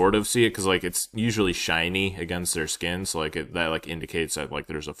like sort of see it because like it's usually shiny against their skin, so like that like indicates that like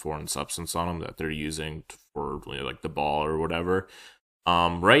there's a foreign substance on them that they're using for like the ball or whatever.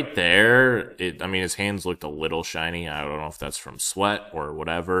 Right there, I mean his hands looked a little shiny. I don't know if that's from sweat or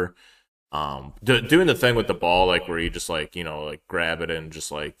whatever. Doing the thing with the ball like where you just like like grab it and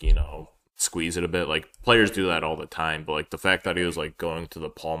just like squeeze it a bit. Like players do that all the time, but like the fact that he was like going to the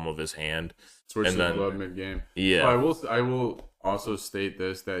palm of his hand, Switch and to the then glove mid-game. yeah, I will also state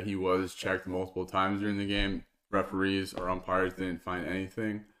this, that he was checked multiple times during the game. Referees or umpires didn't find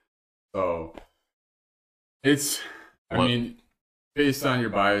anything. So it's, I mean, based on your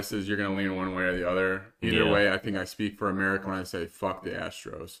biases, you're going to lean one way or the other. Either Yeah. way, I think I speak for America when I say fuck the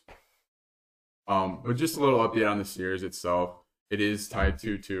Astros. But just a little update on the series itself. It is tied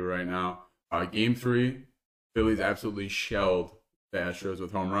 2-2 right now. Game 3, Phillies absolutely shelled the Astros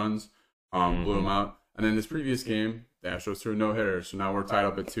with home runs. Blew them out. And then this previous game, the Astros threw a no-hitter. So now we're tied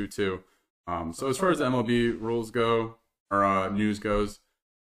up at 2-2. So as far as the MLB rules go, or news goes,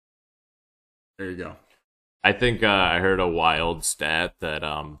 there you go. I think I heard a wild stat that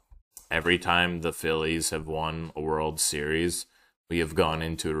every time the Phillies have won a World Series, we have gone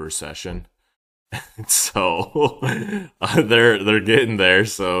into a recession. So they're getting there.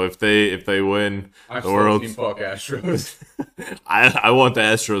 So if they win I the World, team fuck Astros. I want the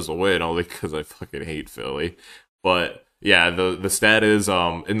Astros to win only because I fucking hate Philly. But yeah, the stat is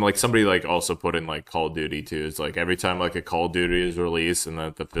and like somebody like also put in like Call of Duty too. It's like every time like a Call of Duty is released and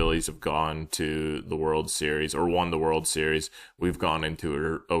that the Phillies have gone to the World Series or won the World Series, we've gone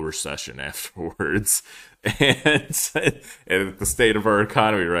into a recession afterwards. And the state of our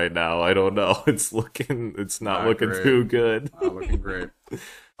economy right now, I don't know. It's not looking great. too good. Not looking great.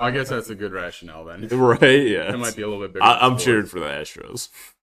 I guess that's a good rationale then. Right? Yeah. It might be a little bit bigger. I'm cheering for the Astros.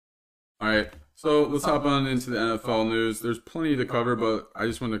 All right, so let's hop on into the NFL news. There's plenty to cover, but I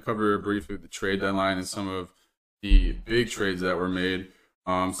just want to cover briefly the trade deadline and some of the big trades that were made.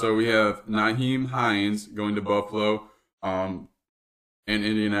 So we have Nyheim Hines going to Buffalo, and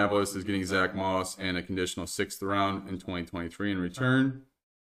Indianapolis is getting Zach Moss and a conditional 6th round in 2023 in return.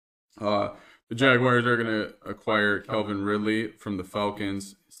 The Jaguars are going to acquire Calvin Ridley from the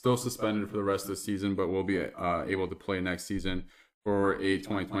Falcons, still suspended for the rest of the season, but will be able to play next season, for a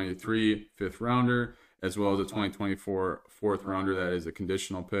 2023 5th rounder, as well as a 2024 4th rounder that is a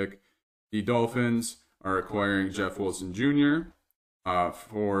conditional pick. The Dolphins are acquiring Jeff Wilson Jr.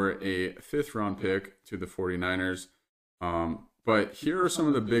 For a 5th round pick to the 49ers. But here are some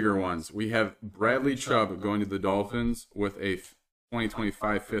of the bigger ones. We have Bradley Chubb going to the Dolphins with a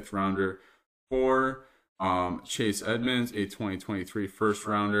 2025 5th rounder for Chase Edmonds, a 2023 1st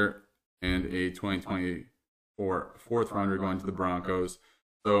rounder, and a 2024 4th rounder going to the Broncos.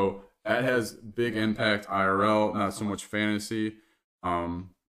 So that has big impact IRL, not so much fantasy.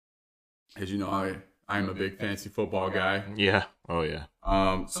 As you know, I'm a big fantasy football guy. Yeah. Oh yeah.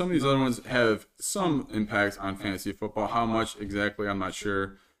 Some of these other ones have some impact on fantasy football. How much exactly, I'm not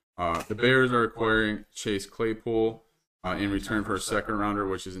sure. The Bears are acquiring Chase Claypool in return for a 2nd rounder,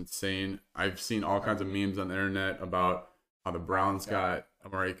 which is insane. I've seen all kinds of memes on the internet about how the Browns got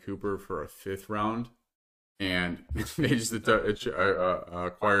Amari Cooper for a 5th round, and they just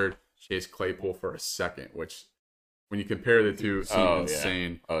acquired Chase Claypool for a 2nd, which, when you compare the two, seems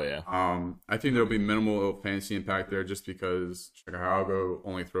insane. Oh yeah. I think there'll be minimal fantasy impact there just because Chicago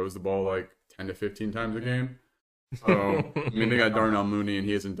only throws the ball like 10 to 15 times a game. So, I mean, they got Darnell Mooney, and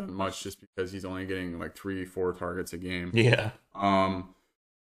he hasn't done much just because he's only getting like 3-4 targets a game. Yeah.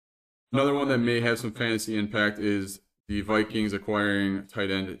 Another one that may have some fantasy impact is the Vikings acquiring tight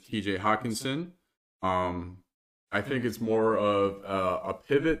end T.J. Hawkinson. I think it's more of a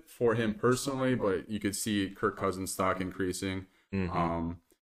pivot for him personally, but you could see Kirk Cousins' stock increasing.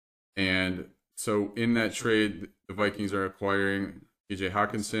 And so in that trade, the Vikings are acquiring T.J.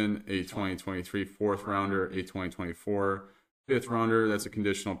 Hawkinson, a 2023 fourth rounder, a 2024 fifth rounder, that's a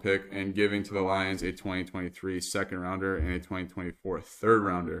conditional pick, and giving to the Lions a 2023 second rounder and a 2024 third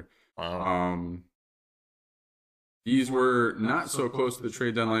rounder. Wow. These were not so close to the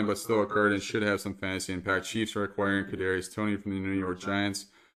trade deadline, but still occurred and should have some fantasy impact. Chiefs are acquiring Kadarius Toney from the New York Giants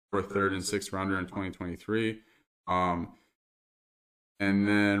for a third and sixth rounder in 2023. And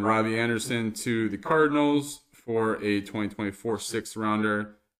then Robbie Anderson to the Cardinals for a 2024 sixth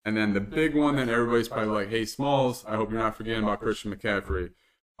rounder. And then the big one that everybody's probably like, hey, Smalls, I hope you're not forgetting about Christian McCaffrey.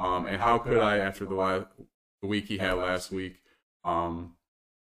 And how could I after the week he had last week? I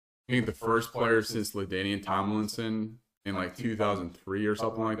think the first player since LaDainian Tomlinson in like 2003 or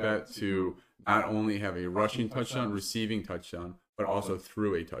something like that to not only have a rushing touchdown, receiving touchdown, but also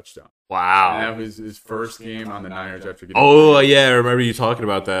threw a touchdown. Wow. And that was his first game on the Niners after getting. Oh yeah, I remember you talking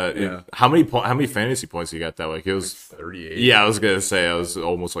about that. Yeah. How many fantasy points you got that week? It was 38. Yeah, I was gonna say I was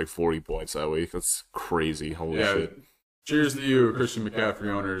almost like 40 points that week. That's crazy. Holy shit. Cheers to you, Christian McCaffrey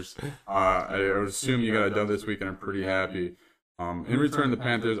owners. I would assume you got a dub this week, and I'm pretty happy. In return, the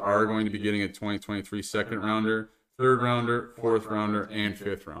Panthers are going to be getting a 2023 second rounder, third rounder, fourth rounder, and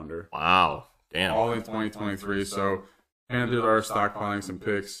fifth rounder. Wow. Damn. All in 2023. So Panthers are stockpiling some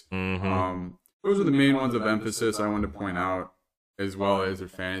picks. Those are the main ones of emphasis I wanted to point out, as well as their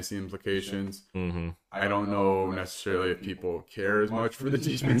fantasy implications. I don't know necessarily if people care as much for the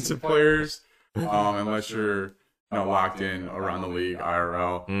defensive players, unless you're locked in around the league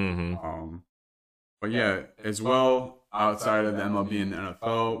IRL. But yeah, as well, outside of the MLB and the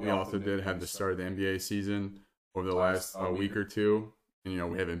NFL, we also did have the start of the NBA season over the last week or two.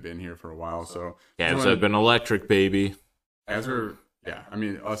 And, we haven't been here for a while. So Cavs have been electric, baby. Us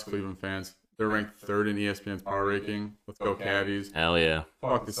Cleveland fans, they're ranked third in ESPN's power ranking. Let's go Cavs. Hell yeah.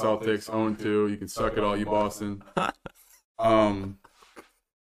 Fuck the Celtics, 0-2. You can suck it all, you Boston.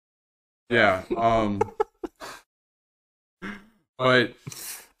 But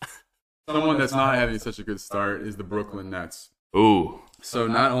someone that's not having such a good start is the Brooklyn Nets. Ooh. So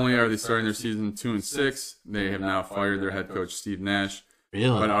not only are they starting their season 2-6, they have now fired their head coach Steve Nash,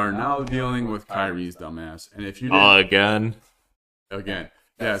 Really? but are now dealing with Kyrie's dumbass. And if you didn't, again,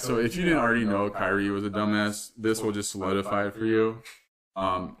 yeah. So if you didn't already know Kyrie was a dumbass, this will just solidify it for you.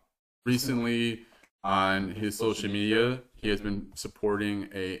 Recently, on his social media, he has been supporting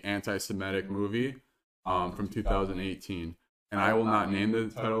a anti-Semitic movie from 2018. And I will not name the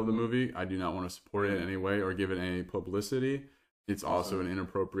title of the movie. I do not want to support it in any way or give it any publicity. It's also an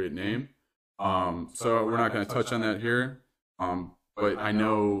inappropriate name. So we're not going to touch on that here. But I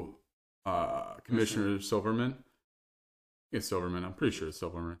know Commissioner Silverman. It's Silverman. I'm pretty sure it's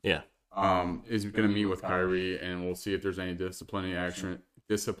Silverman. Yeah. Is going to meet with Kyrie, and we'll see if there's any disciplinary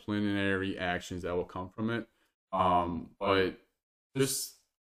actions that will come from it. But just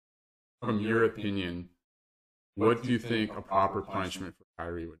from your opinion, what do you think a proper punishment for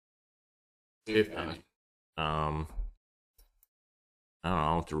Kyrie would be, if any? I don't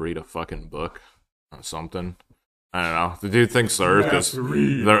know, to read a fucking book or something. I don't know. The dude thinks the Earth is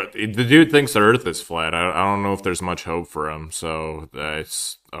the dude thinks the Earth is flat. I don't know if there's much hope for him. So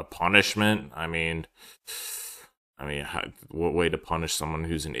it's a punishment. I mean, what way to punish someone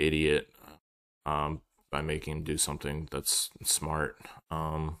who's an idiot? By making him do something that's smart.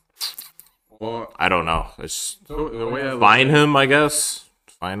 Well, I don't know. It's so the way I fine him, I guess.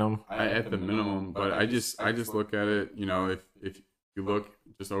 Fine him at the minimum. But I just look at it. If you look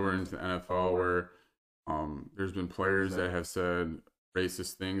just over into the NFL, where there's been players that have said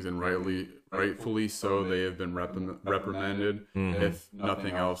racist things, and rightfully so, they have been reprimanded. If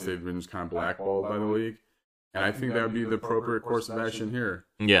nothing else, they've been just kind of blackballed by the league. And I think that would be the appropriate course of action here.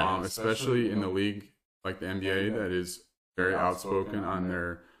 Yeah. Especially in the league like the NBA, that is very outspoken on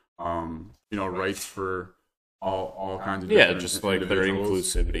their rights for all kinds of different just like their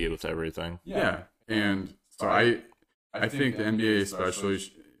individuals. inclusivity with everything. Yeah, and so I think the NBA especially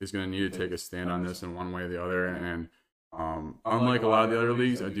is going to need to take a stand on this in one way or the other. And unlike a lot of the other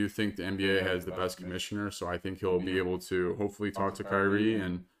leagues, I do think the NBA has the best commissioner, so I think he'll be able to hopefully talk to Kyrie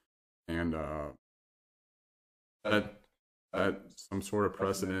and that some sort of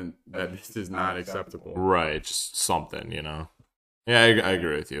precedent that this is not acceptable. Right, just something, Yeah, I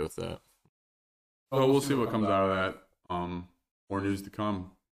agree with you with that. Well, we'll see what comes out of that. More news to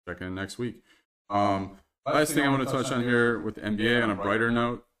come. Check in next week. Last thing I want to touch on here with the NBA on a brighter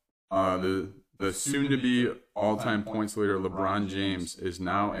note. The soon-to-be all-time points leader LeBron James is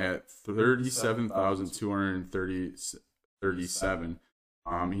now at 37,237.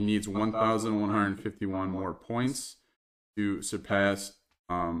 He needs 1,151 more points to surpass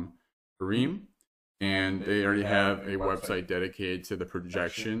Kareem, and they already have a website dedicated to the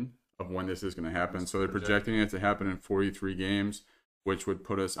projection of when this is going to happen. So they're projecting it to happen in 43 games, which would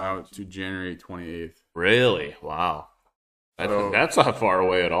put us out to January 28th. Really? Wow. That's not far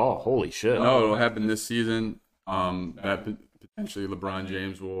away at all. Holy shit. No, it'll happen this season. That potentially LeBron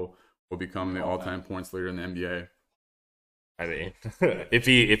James will become the all-time points leader in the NBA. I mean, if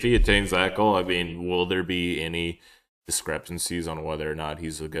he attains that goal, I mean, will there be any discrepancies on whether or not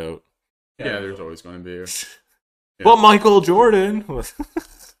he's the GOAT? Yeah, there's always going to be. Yeah. Well, Michael Jordan.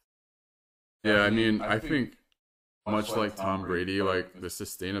 Yeah, I mean, I think much like Tom Brady, like the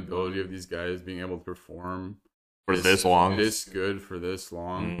sustainability of these guys being able to perform for this long, this good for this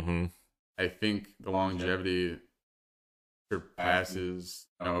long, mm-hmm. I think the longevity surpasses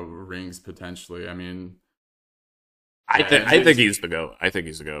rings potentially. I mean, I think he's the GOAT. I think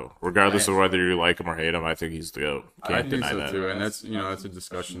he's the GOAT, regardless of whether you like him or hate him. I think he's the GOAT. Can't I think deny so that. too, and that's that's a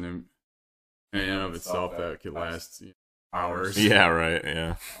discussion in and of itself that could last hours. Yeah, right.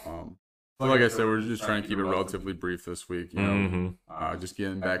 Yeah. So like I said, we're just trying to keep it relatively brief this week. Mm-hmm. Just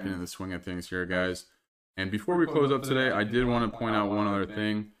getting back into the swing of things here, guys. And before we close up today, I did want to point out one other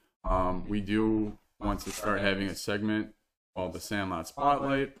thing. We do want to start having a segment called the Sandlot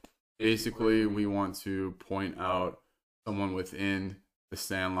Spotlight. Basically, we want to point out someone within the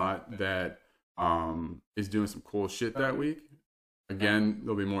Sandlot that is doing some cool shit that week. Again,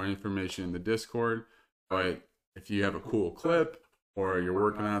 there'll be more information in the Discord, but if you have a cool clip or you're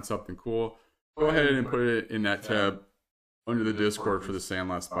working on something cool, go ahead and put it in that tab under the Discord for the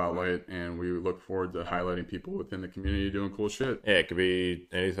Sandlot Spotlight, and we look forward to highlighting people within the community doing cool shit. Yeah, it could be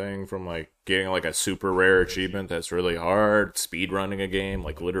anything from like getting like a super rare achievement that's really hard, speed running a game,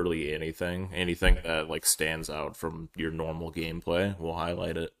 like literally anything that like stands out from your normal gameplay. We'll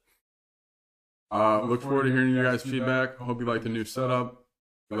highlight it. Look forward to hearing your guys' feedback. Hope you like the new setup.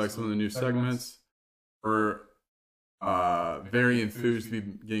 You like some of the new segments. We're very enthused to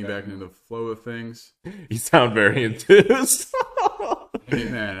be getting back into the flow of things. You sound very enthused. Hey,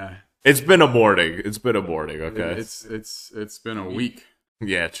 man, it's been a morning. Okay, it's been a week.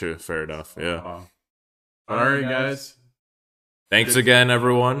 Yeah, true. Fair enough. Yeah. All right, guys. Thanks again,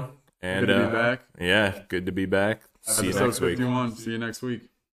 everyone. And good to be back. Yeah, good to be back. See you next week. 51. See you next week.